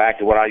of going back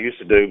to what I used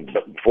to do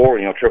before,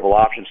 triple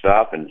option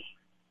stuff. And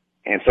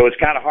so it's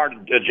kind of hard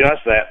to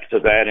adjust to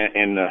that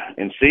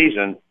in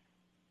season.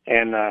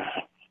 And,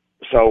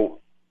 so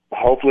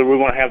hopefully we're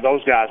going to have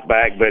those guys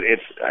back, but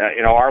it's,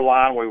 our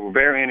line, we were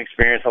very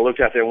inexperienced. I looked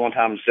out there one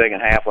time in the second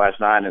half last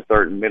night, in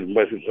the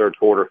midway through the third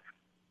quarter.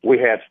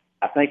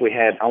 I think we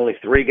had only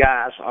 3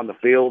 guys on the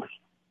field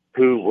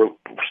who were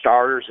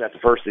starters at the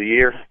first of the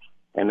year.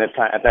 And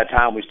at that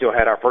time, we still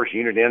had our first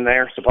unit in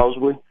there,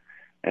 supposedly.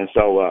 And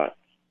so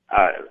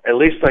at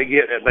least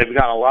they've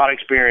got a lot of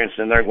experience,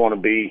 and they're going to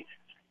be.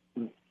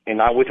 And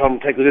we told them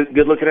to take a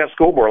good look at that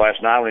scoreboard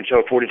last night when it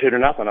showed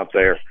 42-0 up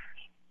there.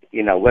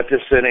 Let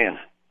this sit in.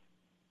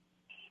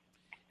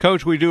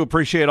 Coach, we do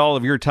appreciate all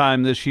of your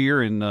time this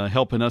year in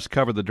helping us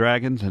cover the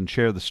Dragons and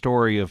share the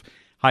story of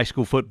high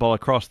school football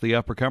across the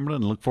Upper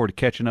Cumberland, and look forward to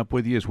catching up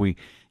with you as we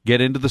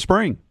get into the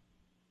spring.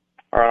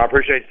 All right, I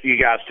appreciate you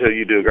guys, too.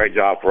 You do a great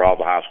job for all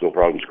the high school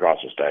programs across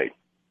the state.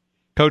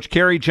 Coach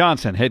Kerry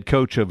Johnson, head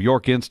coach of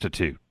York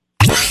Institute.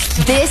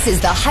 This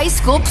is the High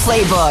School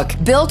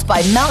Playbook, built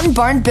by Mountain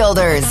Barn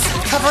Builders,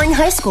 covering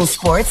high school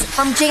sports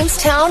from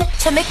Jamestown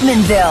to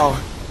McMinnville.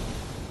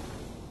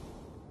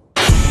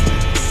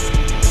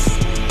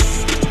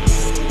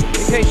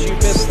 In case you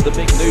missed the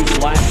big news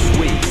last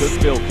week,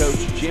 Cookeville coach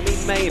Jimmy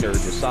Maynard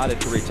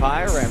decided to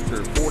retire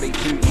after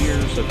 42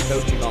 years of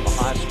coaching on the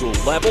high school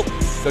level.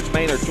 Coach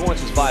Maynard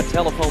joins us via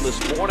telephone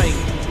this morning.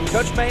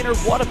 Coach Maynard,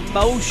 what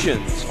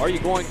emotions are you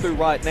going through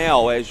right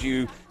now as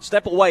you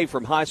step away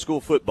from high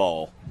school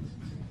football?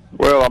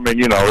 Well,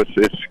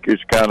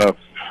 it's kind of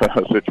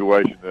a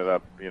situation that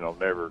I've,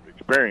 never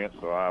experienced,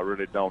 so I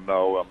really don't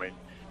know.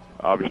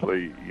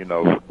 Obviously,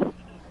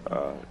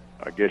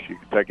 I guess you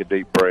can take a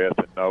deep breath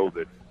and know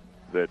that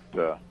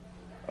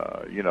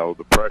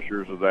the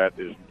pressures of that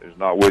is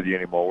not with you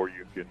anymore.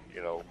 You can,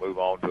 move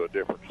on to a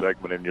different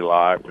segment in your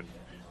life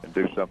and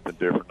do something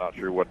different. Not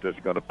sure what that's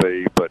going to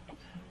be, but,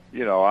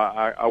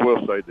 I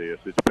will say this.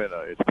 It's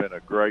been a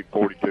great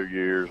 42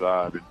 years.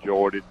 I've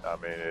enjoyed it.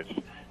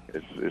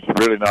 It's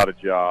really not a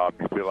job.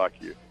 You feel like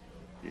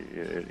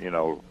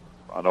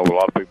I know a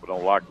lot of people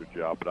don't like their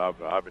job, but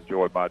I've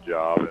enjoyed my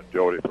job and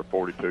enjoyed it for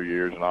 42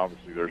 years, and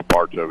obviously there's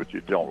parts of it you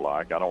don't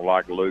like. I don't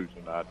like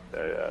losing. That's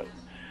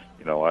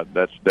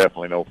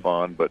definitely no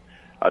fun, but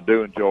I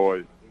do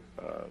enjoy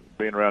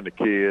being around the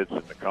kids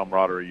and the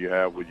camaraderie you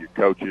have with your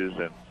coaches,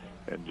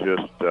 and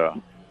just,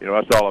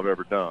 that's all I've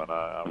ever done.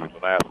 I was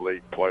an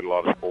athlete, played a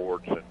lot of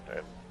sports, and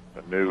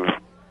I knew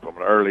from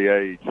an early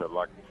age,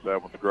 like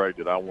 7th grade,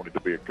 that I wanted to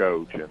be a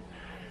coach,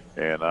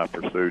 and I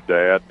pursued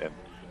that, and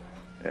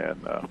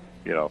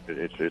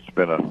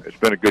it's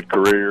been a good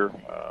career,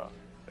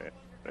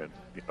 and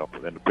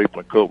the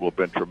people in Cookeville have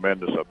been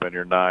tremendous. I've been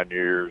here 9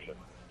 years,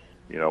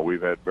 and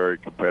we've had very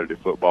competitive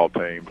football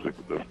teams.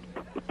 The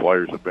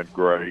players have been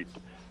great.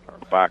 Our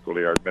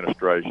faculty, our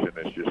administration,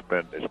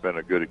 it's been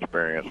a good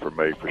experience for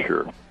me for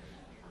sure.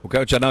 Well,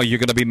 Coach, I know you're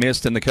going to be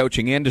missed in the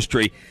coaching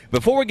industry.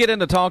 Before we get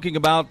into talking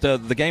about the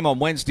game on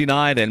Wednesday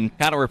night and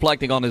kind of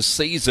reflecting on this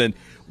season,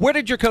 where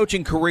did your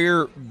coaching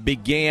career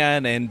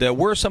begin, and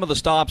where are some of the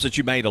stops that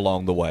you made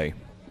along the way?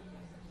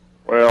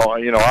 Well,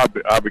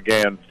 I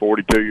began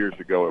 42 years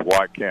ago at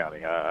White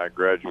County. I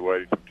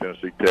graduated from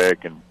Tennessee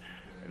Tech and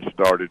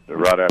started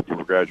right after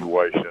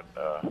graduation.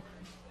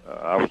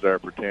 I was there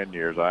for 10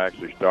 years. I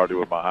actually started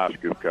with my high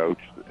school coach.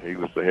 He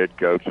was the head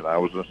coach, and I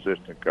was an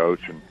assistant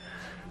coach,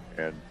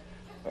 and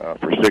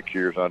for 6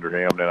 years under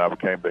him. Then I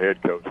became the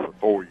head coach for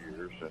 4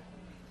 years, and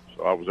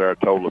so I was there a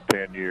total of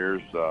 10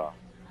 years.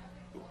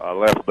 I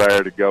left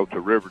there to go to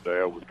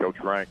Riverdale with Coach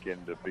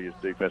Rankin to be his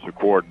defensive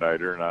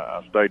coordinator, and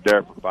I stayed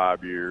there for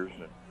 5 years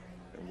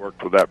and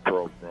worked with that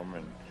program,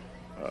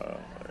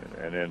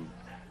 and then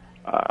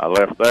I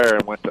left there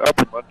and went to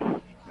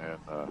Upperman, and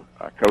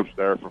I coached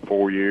there for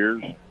 4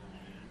 years.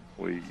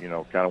 We,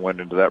 kind of went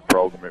into that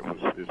program. It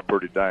was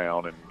pretty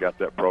down, and got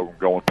that program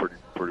going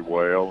pretty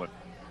well,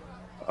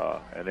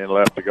 and then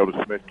left to go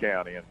to Smith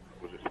County, and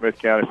was at Smith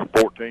County for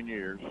 14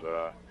 years.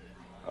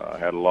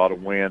 Had a lot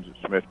of wins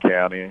at Smith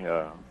County,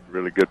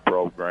 really good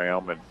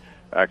program, and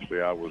actually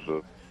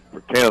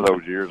for 10 of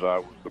those years I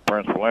was the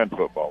principal and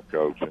football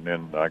coach, and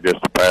then I guess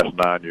the past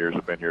 9 years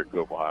I've been here at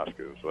Cookeville High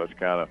School. So that's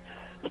kind of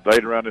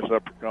stayed around this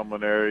Upper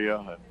Cumberland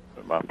area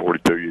in my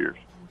 42 years.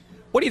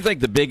 What do you think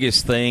the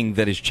biggest thing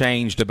that has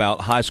changed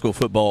about high school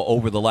football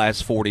over the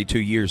last 42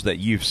 years that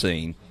you've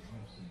seen?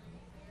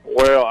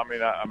 Well,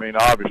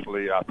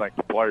 obviously, I think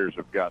the players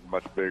have gotten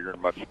much bigger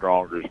and much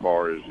stronger as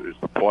far as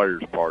the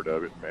players part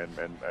of it, and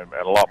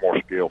a lot more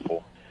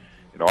skillful.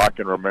 I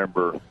can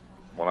remember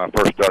when I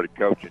first started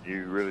coaching,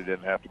 you really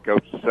didn't have to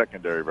coach the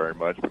secondary very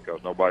much because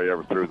nobody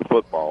ever threw the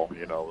football.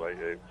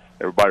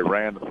 Everybody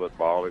ran the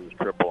football. It was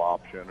triple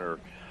option or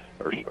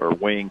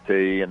wing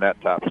tee and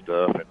that type of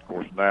stuff. And of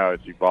course, now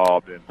it's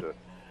evolved into,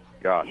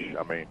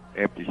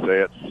 empty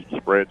sets,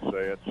 spread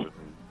sets, and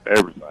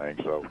everything.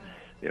 So,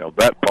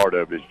 that part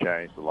of it has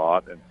changed a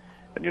lot. And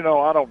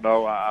I don't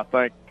know. I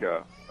think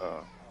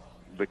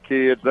the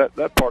kids,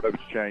 that part of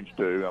it's changed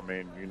too.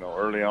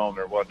 Early on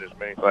there wasn't as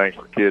many things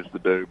for kids to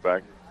do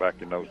back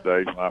in those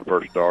days when I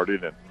first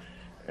started,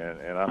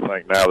 and I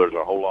think now there's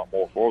a whole lot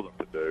more for them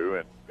to do.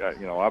 And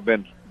I've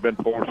been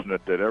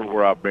fortunate that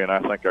everywhere I've been, I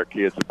think our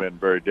kids have been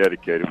very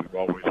dedicated. We've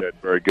always had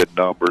very good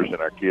numbers, and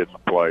our kids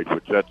have played,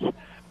 which that's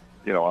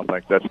I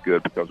think that's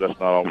good because that's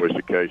not always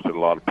the case at a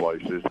lot of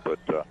places. But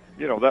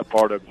that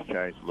part of it's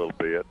changed a little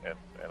bit, and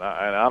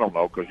I don't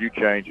know, because you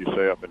change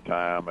yourself in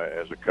time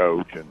as a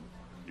coach, and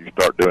you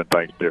start doing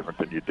things different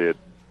than you did,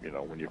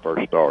 when you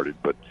first started.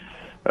 But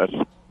that's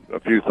a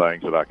few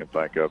things that I can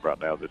think of right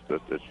now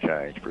that's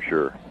changed for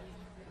sure.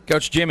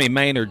 Coach Jimmy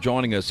Maynard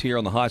joining us here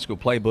on the High School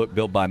Playbook,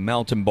 built by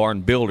Mountain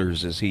Barn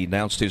Builders, as he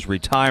announced his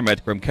retirement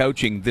from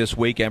coaching this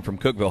week and from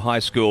Cookeville High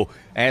School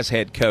as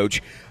head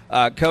coach.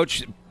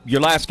 Coach,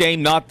 your last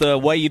game, not the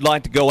way you'd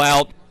like to go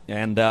out,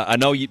 and I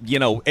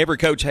know every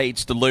coach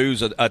hates to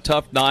lose. A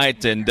tough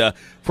night and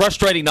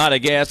frustrating night, I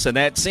guess, and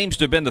that seems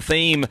to have been the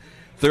theme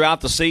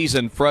throughout the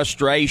season.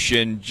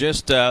 Frustration.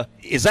 Just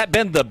has that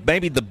been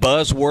maybe the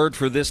buzzword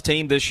for this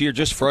team this year?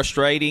 Just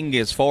frustrating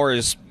as far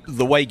as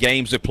the way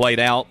games have played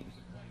out.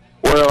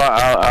 Well,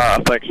 I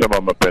think some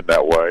of them have been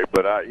that way,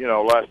 but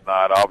last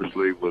night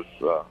obviously was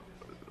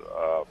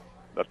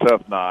a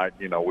tough night.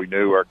 We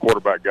knew our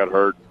quarterback got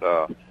hurt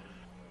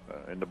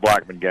in the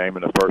Blackman game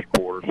in the first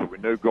quarter, so we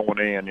knew going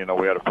in,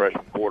 we had a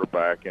freshman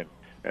quarterback,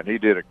 and he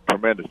did a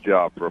tremendous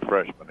job for a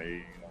freshman.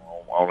 He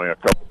only a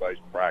couple of days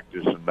of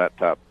practice and that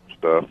type of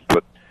stuff,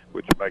 but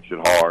which makes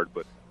it hard.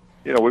 But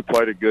we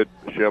played a good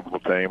Shelbyville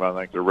team. I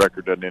think the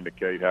record doesn't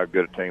indicate how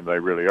good a team they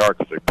really are,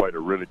 because they played a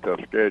really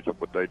tough schedule,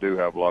 but they do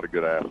have a lot of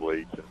good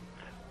athletes.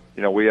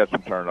 And, we had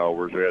some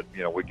turnovers.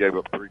 We gave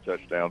up 3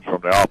 touchdowns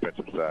from the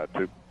offensive side,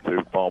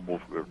 two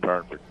fumbles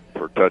returned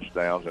for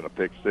touchdowns and a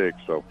pick 6.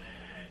 So,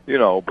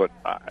 but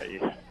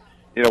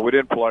we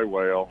didn't play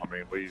well. I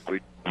mean, we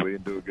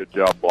didn't do a good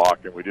job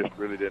blocking. We just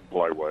really didn't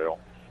play well.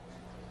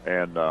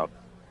 And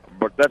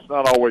but that's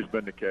not always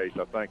been the case.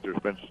 I think there's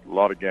been a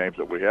lot of games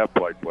that we have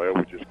played well.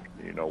 We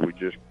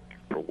just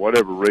for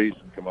whatever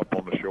reason come up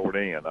on the short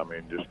end. I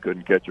mean, just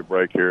couldn't catch a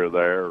break here or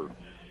there, or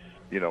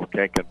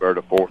can't convert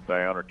a 4th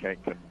down, or can't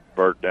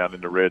convert down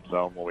in the red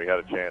zone when we had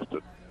a chance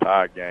to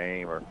tie a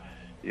game, or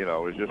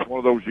it's just one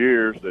of those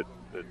years that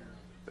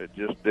it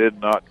just did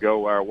not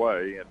go our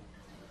way.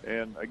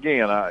 And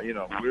again,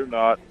 we're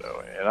not,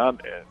 and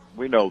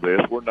we know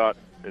this, we're not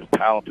as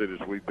talented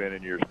as we've been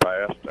in years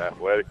past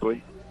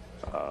athletically,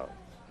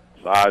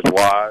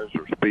 size-wise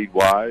or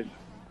speed-wise,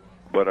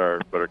 but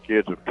our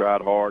kids have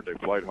tried hard. They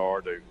played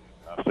hard.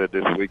 I said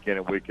this week in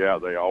and week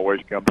out, they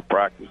always come to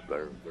practice.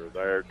 They're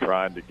there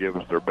trying to give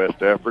us their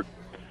best effort.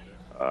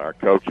 Our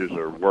coaches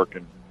are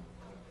working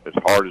as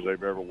hard as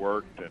they've ever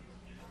worked, and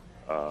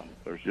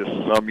there's just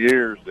some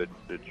years that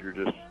you're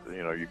just,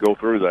 you go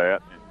through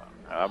that. And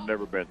I've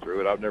never been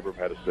through it. I've never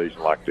had a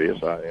season like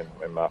this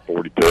in my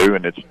 42,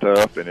 and it's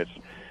tough, and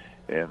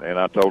and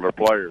I told our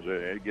players,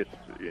 it gets,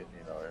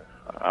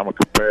 I'm a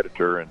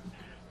competitor, and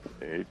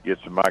it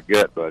gets in my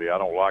gut, buddy. I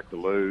don't like to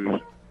lose,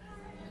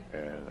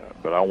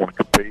 but I want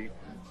to compete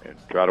and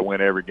try to win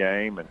every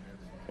game,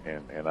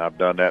 and I've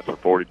done that for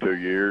 42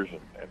 years,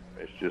 and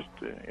it's just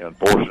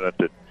unfortunate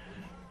that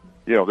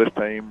this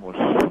team was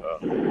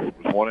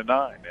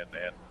 1-9,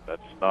 and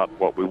that's not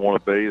what we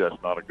want to be.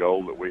 That's not a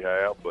goal that we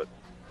have, but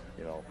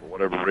for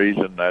whatever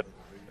reason that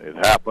it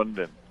happened,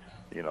 and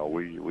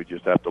we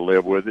just have to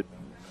live with it.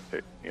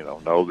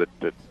 Know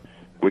that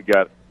we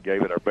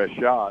gave it our best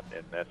shot,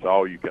 and that's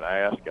all you can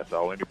ask. That's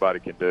all anybody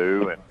can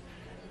do.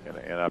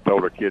 And I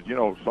told our kids,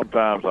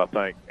 sometimes I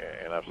think,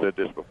 and I've said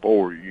this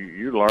before,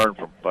 you learn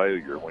from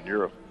failure when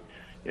you're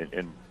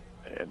in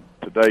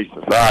today's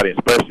society,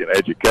 especially in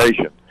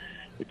education.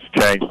 It's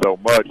changed so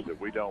much that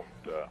we don't.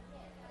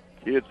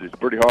 Kids, it's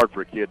pretty hard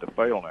for a kid to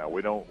fail now.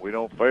 We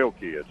don't fail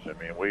kids. I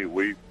mean,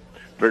 we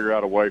figure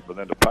out a way for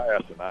them to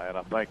pass, and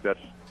I think that's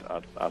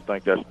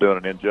doing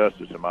an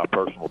injustice in my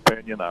personal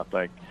opinion. I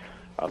think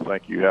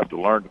you have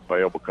to learn to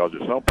fail, because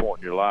at some point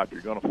in your life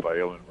you're going to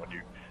fail, and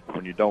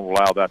when you don't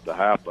allow that to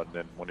happen,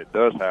 then when it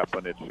does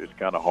happen, it's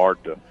kind of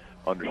hard to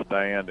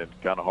understand and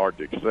kind of hard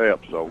to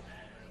accept. So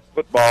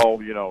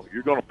football,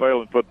 you're going to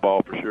fail in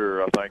football for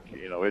sure. I think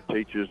it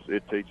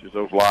teaches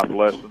those life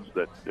lessons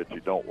that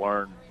you don't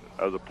learn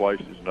other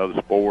places and other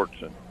sports,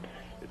 and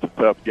it's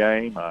a tough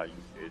game.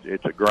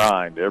 It's a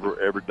grind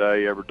every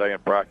day in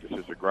practice.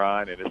 It's a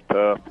grind, and it's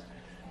tough.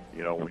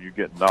 When you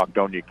get knocked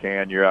on your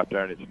can, you're out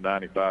there and it's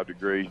 95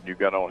 degrees, and you've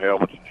got on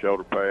helmets and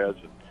shoulder pads,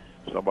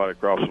 and somebody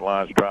across the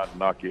line is trying to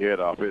knock your head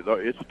off.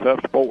 It's a tough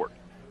sport,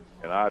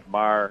 and I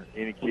admire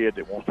any kid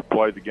that wants to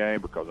play the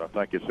game, because I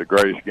think it's the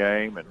greatest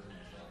game, and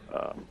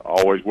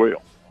always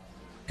will.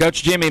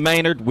 Coach Jimmy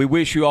Maynard, we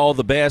wish you all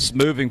the best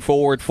moving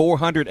forward.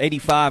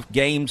 485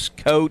 games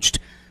coached,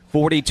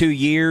 42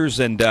 years,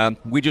 and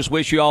we just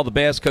wish you all the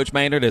best. Coach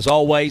Maynard, as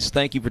always,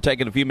 thank you for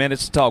taking a few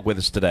minutes to talk with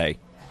us today.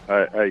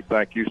 Hey,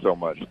 thank you so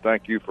much.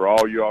 Thank you for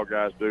all you all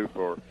guys do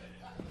for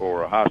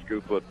high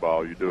school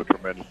football. You do a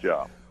tremendous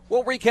job.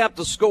 We'll recap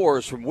the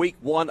scores from week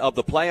 1 of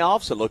the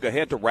playoffs and look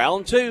ahead to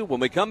round 2 when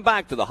we come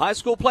back to the High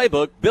School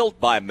Playbook, built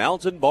by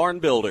Mountain Barn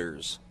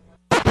Builders.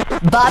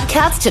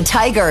 Bobcats to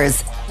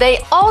Tigers. They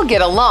all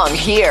get along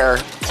here.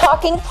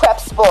 Talking prep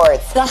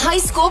sports. The High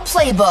School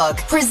Playbook,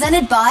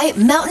 presented by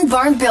Mountain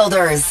Barn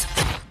Builders.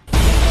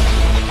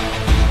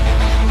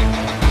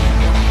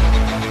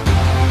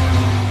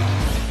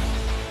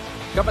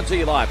 Coming to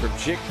you live from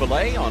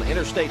Chick-fil-A on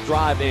Interstate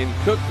Drive in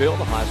Cookeville,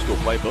 the High School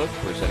Playbook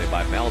presented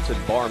by Mountain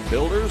Barn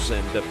Builders.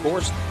 And, of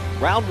course,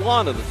 round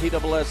one of the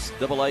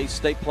TSSAA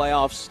state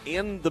playoffs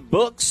in the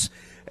books.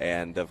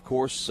 And, of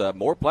course,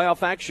 more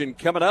playoff action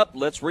coming up.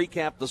 Let's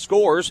recap the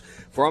scores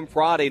from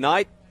Friday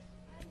night.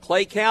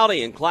 Clay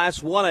County in Class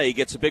 1A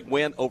gets a big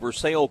win over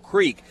Sale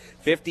Creek,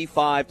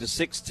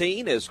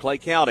 55-16, as Clay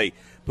County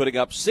putting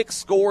up 6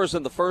 scores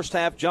in the first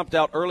half, jumped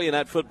out early in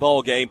that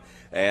football game,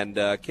 and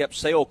kept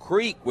Sale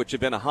Creek, which had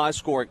been a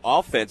high-scoring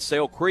offense.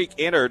 Sale Creek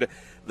entered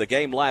the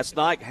game last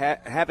night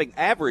having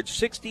averaged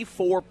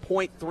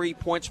 64.3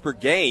 points per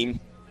game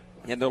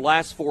in their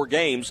last 4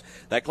 games.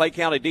 That Clay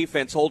County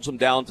defense holds them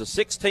down to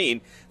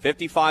 16,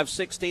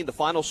 55-16 the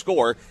final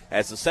score,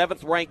 as the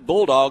 7th-ranked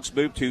Bulldogs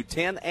move to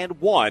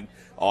 10-1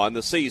 on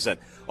the season.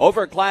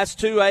 Over at Class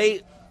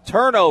 2A,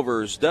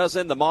 turnovers does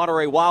in the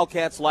Monterey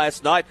Wildcats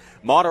last night.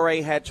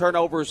 Monterey had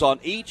turnovers on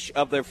each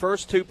of their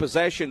first 2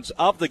 possessions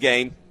of the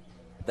game.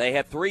 They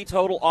had 3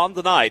 total on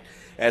the night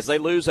as they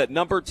lose at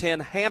number 10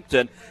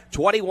 Hampton,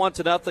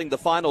 21-0 the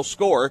final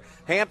score.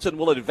 Hampton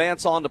will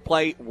advance on to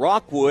play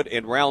Rockwood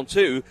in round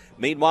 2.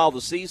 Meanwhile,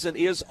 the season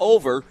is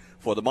over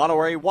for the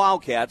Monterey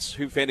Wildcats,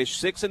 who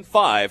finished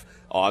 6-5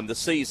 on the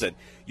season.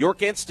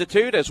 York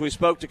Institute, as we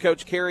spoke to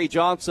Coach Kerry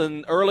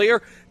Johnson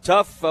earlier,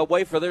 tough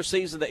way for their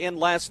season to end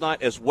last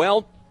night as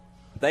well.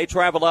 They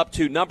travel up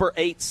to number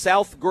 8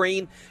 South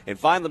Greene and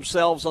find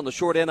themselves on the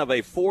short end of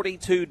a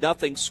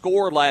 42-0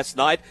 score last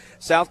night.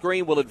 South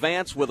Greene will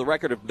advance with a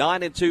record of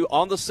 9-2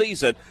 on the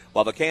season.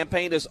 While the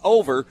campaign is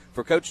over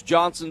for Coach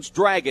Johnson's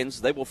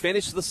Dragons, they will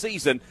finish the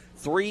season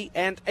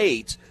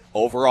 3-8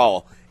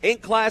 overall. In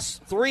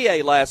Class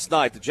 3A last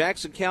night, the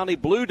Jackson County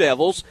Blue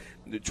Devils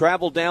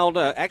traveled down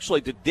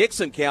actually to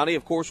Dixon County.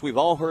 Of course, we've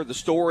all heard the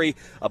story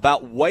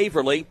about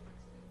Waverly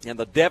and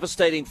the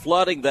devastating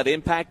flooding that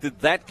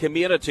impacted that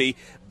community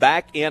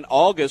back in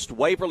August.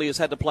 Waverly has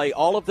had to play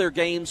all of their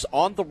games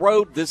on the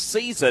road this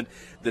season.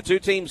 The 2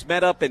 teams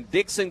met up in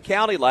Dixon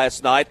County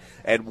last night,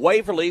 and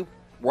Waverly,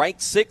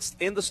 ranked 6th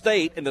in the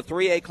state in the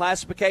 3A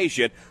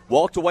classification,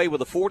 walked away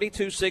with a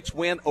 42-6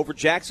 win over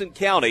Jackson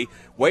County.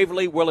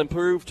 Waverly will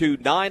improve to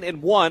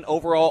 9-1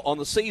 overall on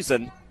the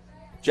season.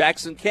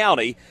 Jackson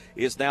County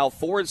is now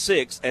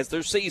 4-6 as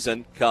their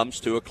season comes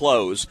to a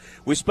close.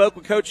 We spoke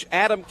with Coach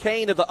Adam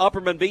Caine of the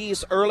Upperman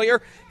Bees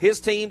earlier.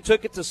 His team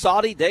took it to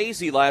Soddy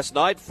Daisy last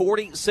night,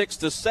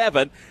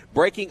 46-7,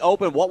 breaking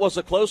open what was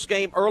a close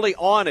game early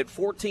on at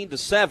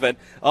 14-7.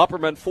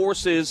 Upperman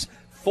forces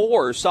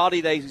 4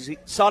 Soddy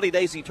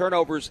Daisy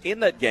turnovers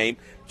in that game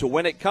to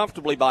win it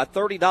comfortably by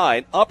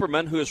 39.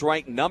 Upperman, who is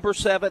ranked number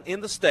 7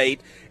 in the state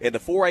in the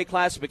 4A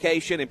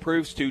classification,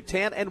 improves to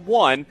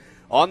 10-1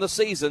 on the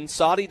season.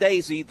 Soddy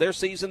Daisy, their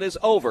season is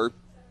over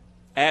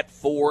at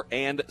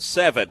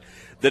 4-7.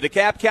 The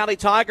DeKalb County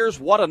Tigers,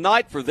 what a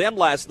night for them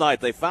last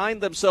night. They find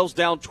themselves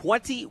down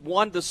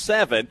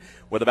 21-7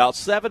 with about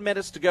 7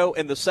 minutes to go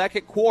in the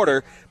second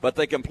quarter, but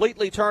they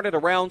completely turn it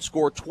around,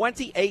 score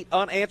 28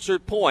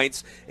 unanswered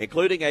points,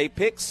 including a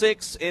pick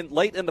 6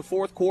 late in the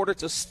fourth quarter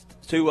to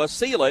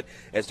seal it,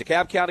 as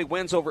DeKalb County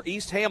wins over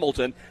East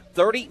Hamilton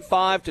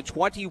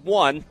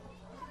 35-21.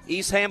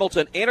 East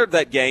Hamilton entered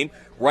that game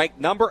ranked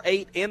number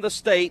 8 in the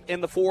state in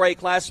the 4A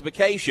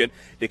classification.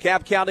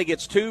 DeKalb County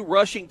gets 2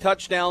 rushing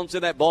touchdowns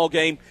in that ball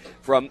game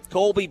from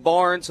Colby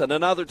Barnes and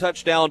another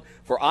touchdown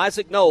for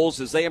Isaac Knowles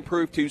as they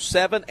improve to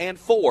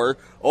 7-4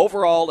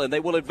 overall, and they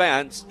will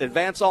advance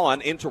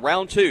on into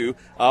round 2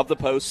 of the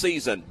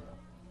postseason.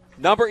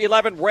 Number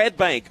 11, Red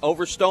Bank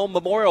over Stone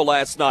Memorial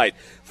last night.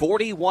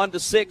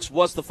 41-6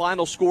 was the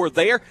final score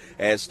there,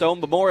 as Stone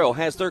Memorial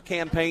has their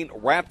campaign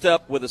wrapped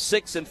up with a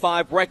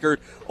 6-5 record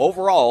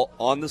overall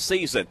on the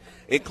season.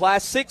 In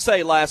Class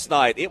 6A last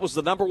night, it was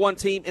the number 1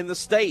 team in the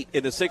state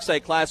in the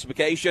 6A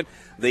classification.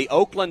 The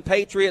Oakland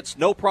Patriots,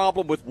 no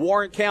problem with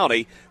Warren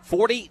County,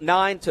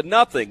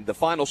 49-0, the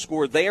final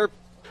score there.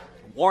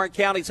 Warren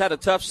County's had a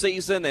tough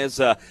season as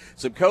some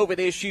COVID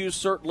issues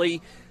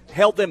certainly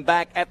held them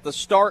back at the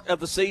start of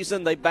the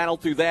season. They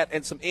battled through that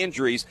and some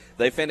injuries.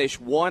 They finished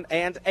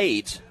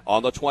 1-8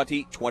 on the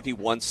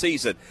 2021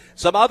 season.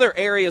 Some other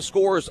area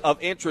scores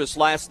of interest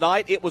last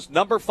night. It was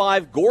number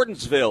 5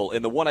 Gordonsville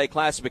in the 1A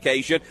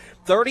classification,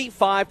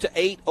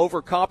 35-8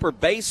 over Copper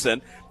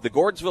Basin. The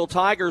Gordonsville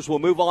Tigers will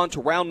move on to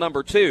round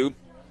number 2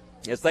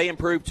 as they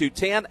improve to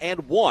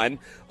 10-1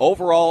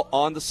 overall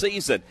on the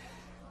season.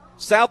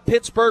 South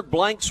Pittsburgh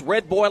blanks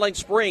Red Boiling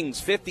Springs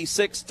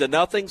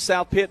 56-0.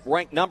 South Pitt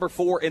ranked number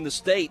 4 in the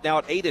state, now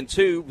at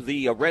 8-2.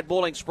 The Red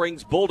Boiling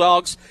Springs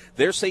Bulldogs,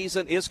 their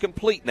season is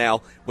complete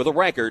now with a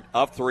record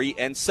of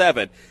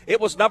 3-7. It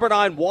was number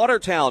 9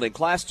 Watertown in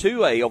Class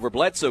 2A over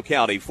Bledsoe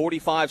County,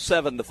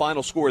 45-7 the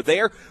final score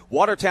there.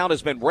 Watertown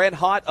has been red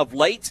hot of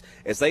late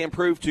as they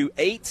improve to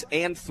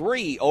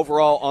 8-3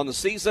 overall on the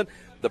season.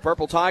 The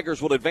Purple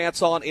Tigers will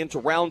advance on into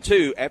round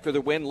 2 after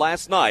their win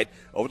last night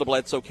over the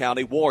Bledsoe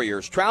County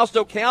Warriors.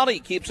 Trousdale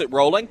County keeps it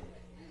rolling.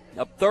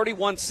 A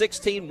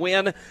 31-16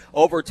 win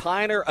over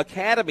Tyner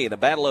Academy in a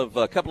battle of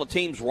a couple of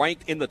teams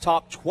ranked in the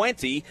top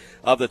 20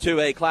 of the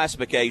 2A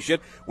classification.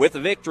 With the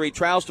victory,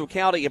 Trousdale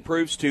County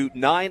improves to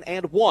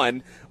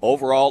 9-1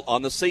 overall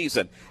on the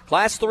season.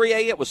 Class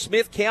 3A, it was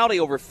Smith County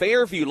over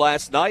Fairview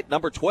last night.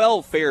 Number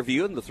 12,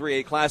 Fairview in the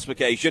 3A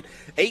classification.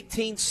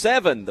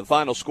 18-7 the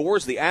final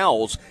scores. The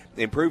Owls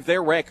improved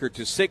their record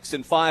to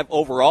 6-5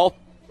 overall.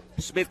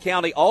 Smith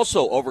County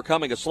also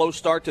overcoming a slow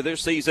start to their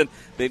season,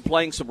 been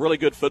playing some really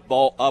good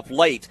football of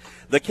late.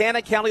 The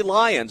Caine County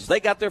Lions, they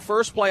got their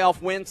first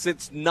playoff win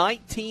since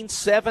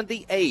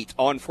 1978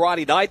 on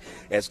Friday night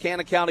as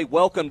Caine County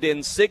welcomed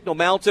in Signal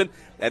Mountain,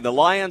 and the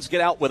Lions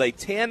get out with a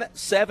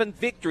 10-7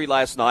 victory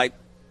last night.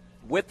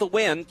 With the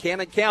win,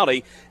 Caine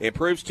County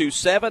improves to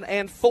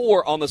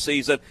 7-4 on the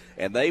season,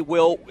 and they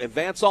will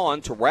advance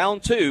on to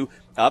round 2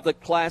 of the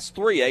Class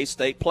 3A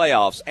state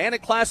playoffs. And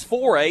in Class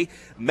 4A,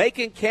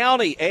 Macon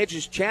County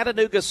edges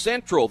Chattanooga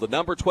Central, the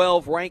number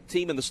 12 ranked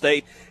team in the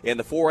state in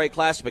the 4A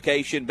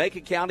classification.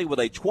 Macon County with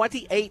a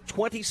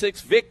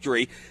 28-26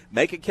 victory.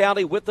 Macon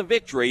County with the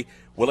victory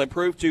will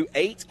improve to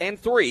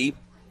 8-3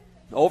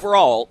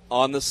 overall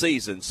on the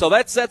season. So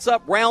that sets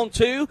up round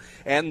 2,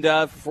 and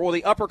for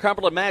the Upper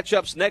Cumberland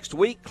matchups next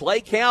week,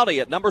 Clay County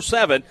at number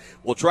 7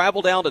 will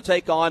travel down to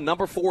take on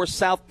number 4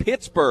 South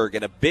Pittsburgh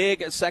in a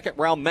big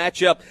second-round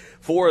matchup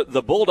for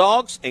the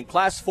Bulldogs. In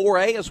Class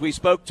 4A, as we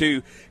spoke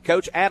to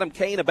Coach Adam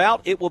Caine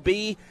about, it will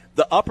be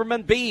the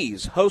Upperman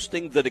Bees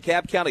hosting the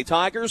DeKalb County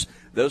Tigers.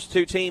 Those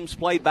two teams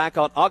played back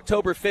on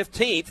October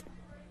 15th.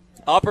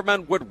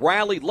 Upperman would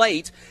rally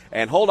late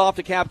and hold off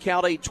DeKalb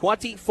County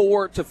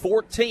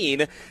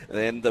 24-14.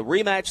 And the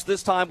rematch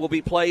this time will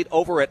be played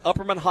over at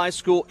Upperman High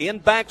School in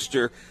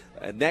Baxter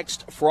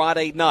next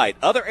Friday night.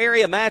 Other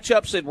area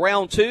matchups in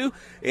round 2.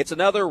 It's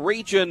another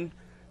region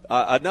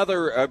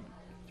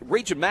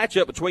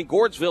matchup between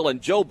Gordonsville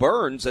and Joe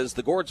Burns, as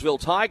the Gordonsville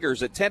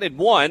Tigers at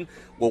 10-1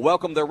 will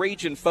welcome their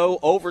region foe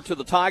over to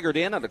the Tiger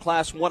Den in a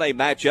Class 1A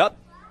matchup.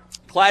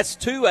 Class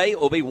 2A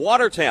will be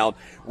Watertown,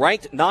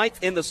 ranked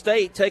 9th in the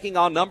state, taking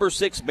on number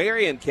 6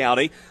 Marion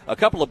County. A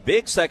couple of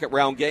big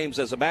second-round games,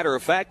 as a matter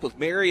of fact, with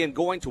Marion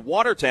going to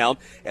Watertown.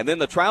 And then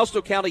the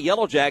Trousdale County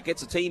Yellow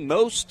Jackets, a team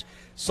most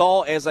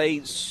saw as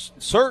a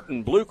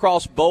certain Blue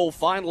Cross Bowl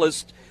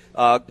finalist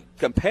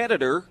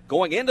competitor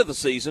going into the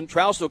season.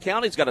 Trousdale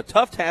County's got a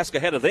tough task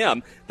ahead of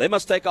them. They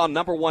must take on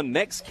number 1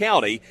 Mex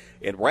County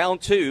in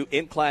round 2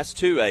 in Class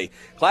 2A.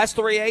 Class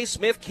 3A,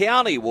 Smith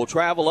County will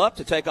travel up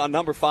to take on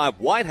number 5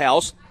 White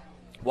House,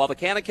 while the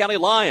Caine County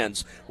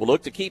Lions will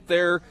look to keep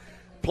their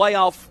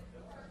playoff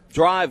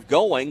drive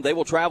going. They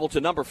will travel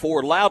to number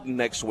 4 Loudon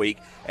next week.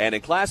 And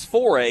in Class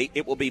 4A,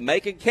 it will be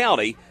Macon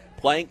County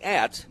playing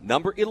at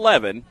number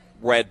 11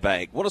 Red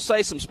Bank. Want to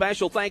say some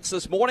special thanks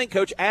this morning,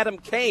 Coach Adam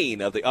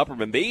Caine of the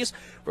Upperman Bees,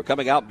 for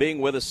coming out and being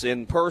with us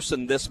in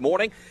person this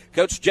morning.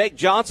 Coach Jake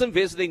Johnson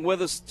visiting with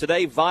us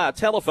today via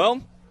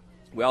telephone.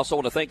 We also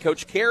want to thank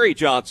Coach Kerry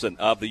Johnson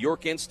of the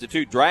York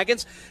Institute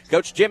Dragons,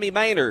 Coach Jimmy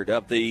Maynard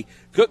of the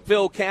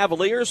Cookeville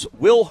Cavaliers,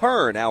 Will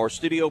Hearn, our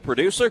studio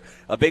producer.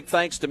 A big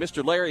thanks to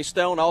Mr. Larry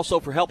Stone also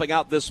for helping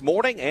out this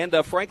morning, and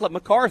Franklin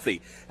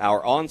McCarthy,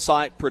 our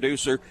on-site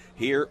producer,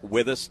 here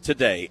with us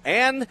today.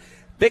 And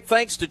big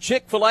thanks to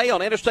Chick-fil-A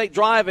on Interstate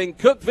Drive in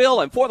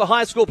Cookeville. And for the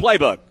High School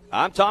Playbook,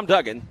 I'm Tom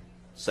Duggan,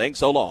 saying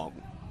so long.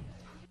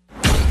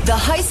 The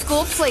High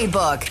School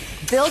Playbook,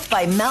 built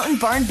by Mountain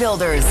Barn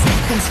Builders,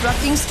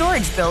 constructing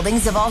storage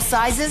buildings of all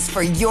sizes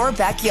for your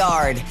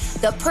backyard.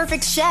 The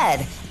perfect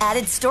shed,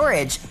 added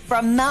storage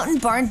from Mountain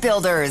Barn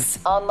Builders.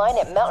 Online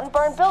at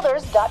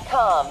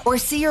mountainbarnbuilders.com. Or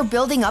see your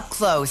building up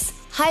close.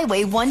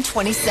 Highway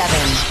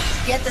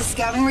 127. Get the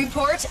scouting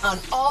report on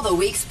all the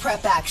week's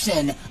prep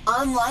action.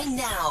 Online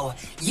now.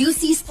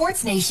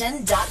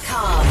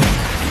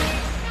 UCSportsNation.com.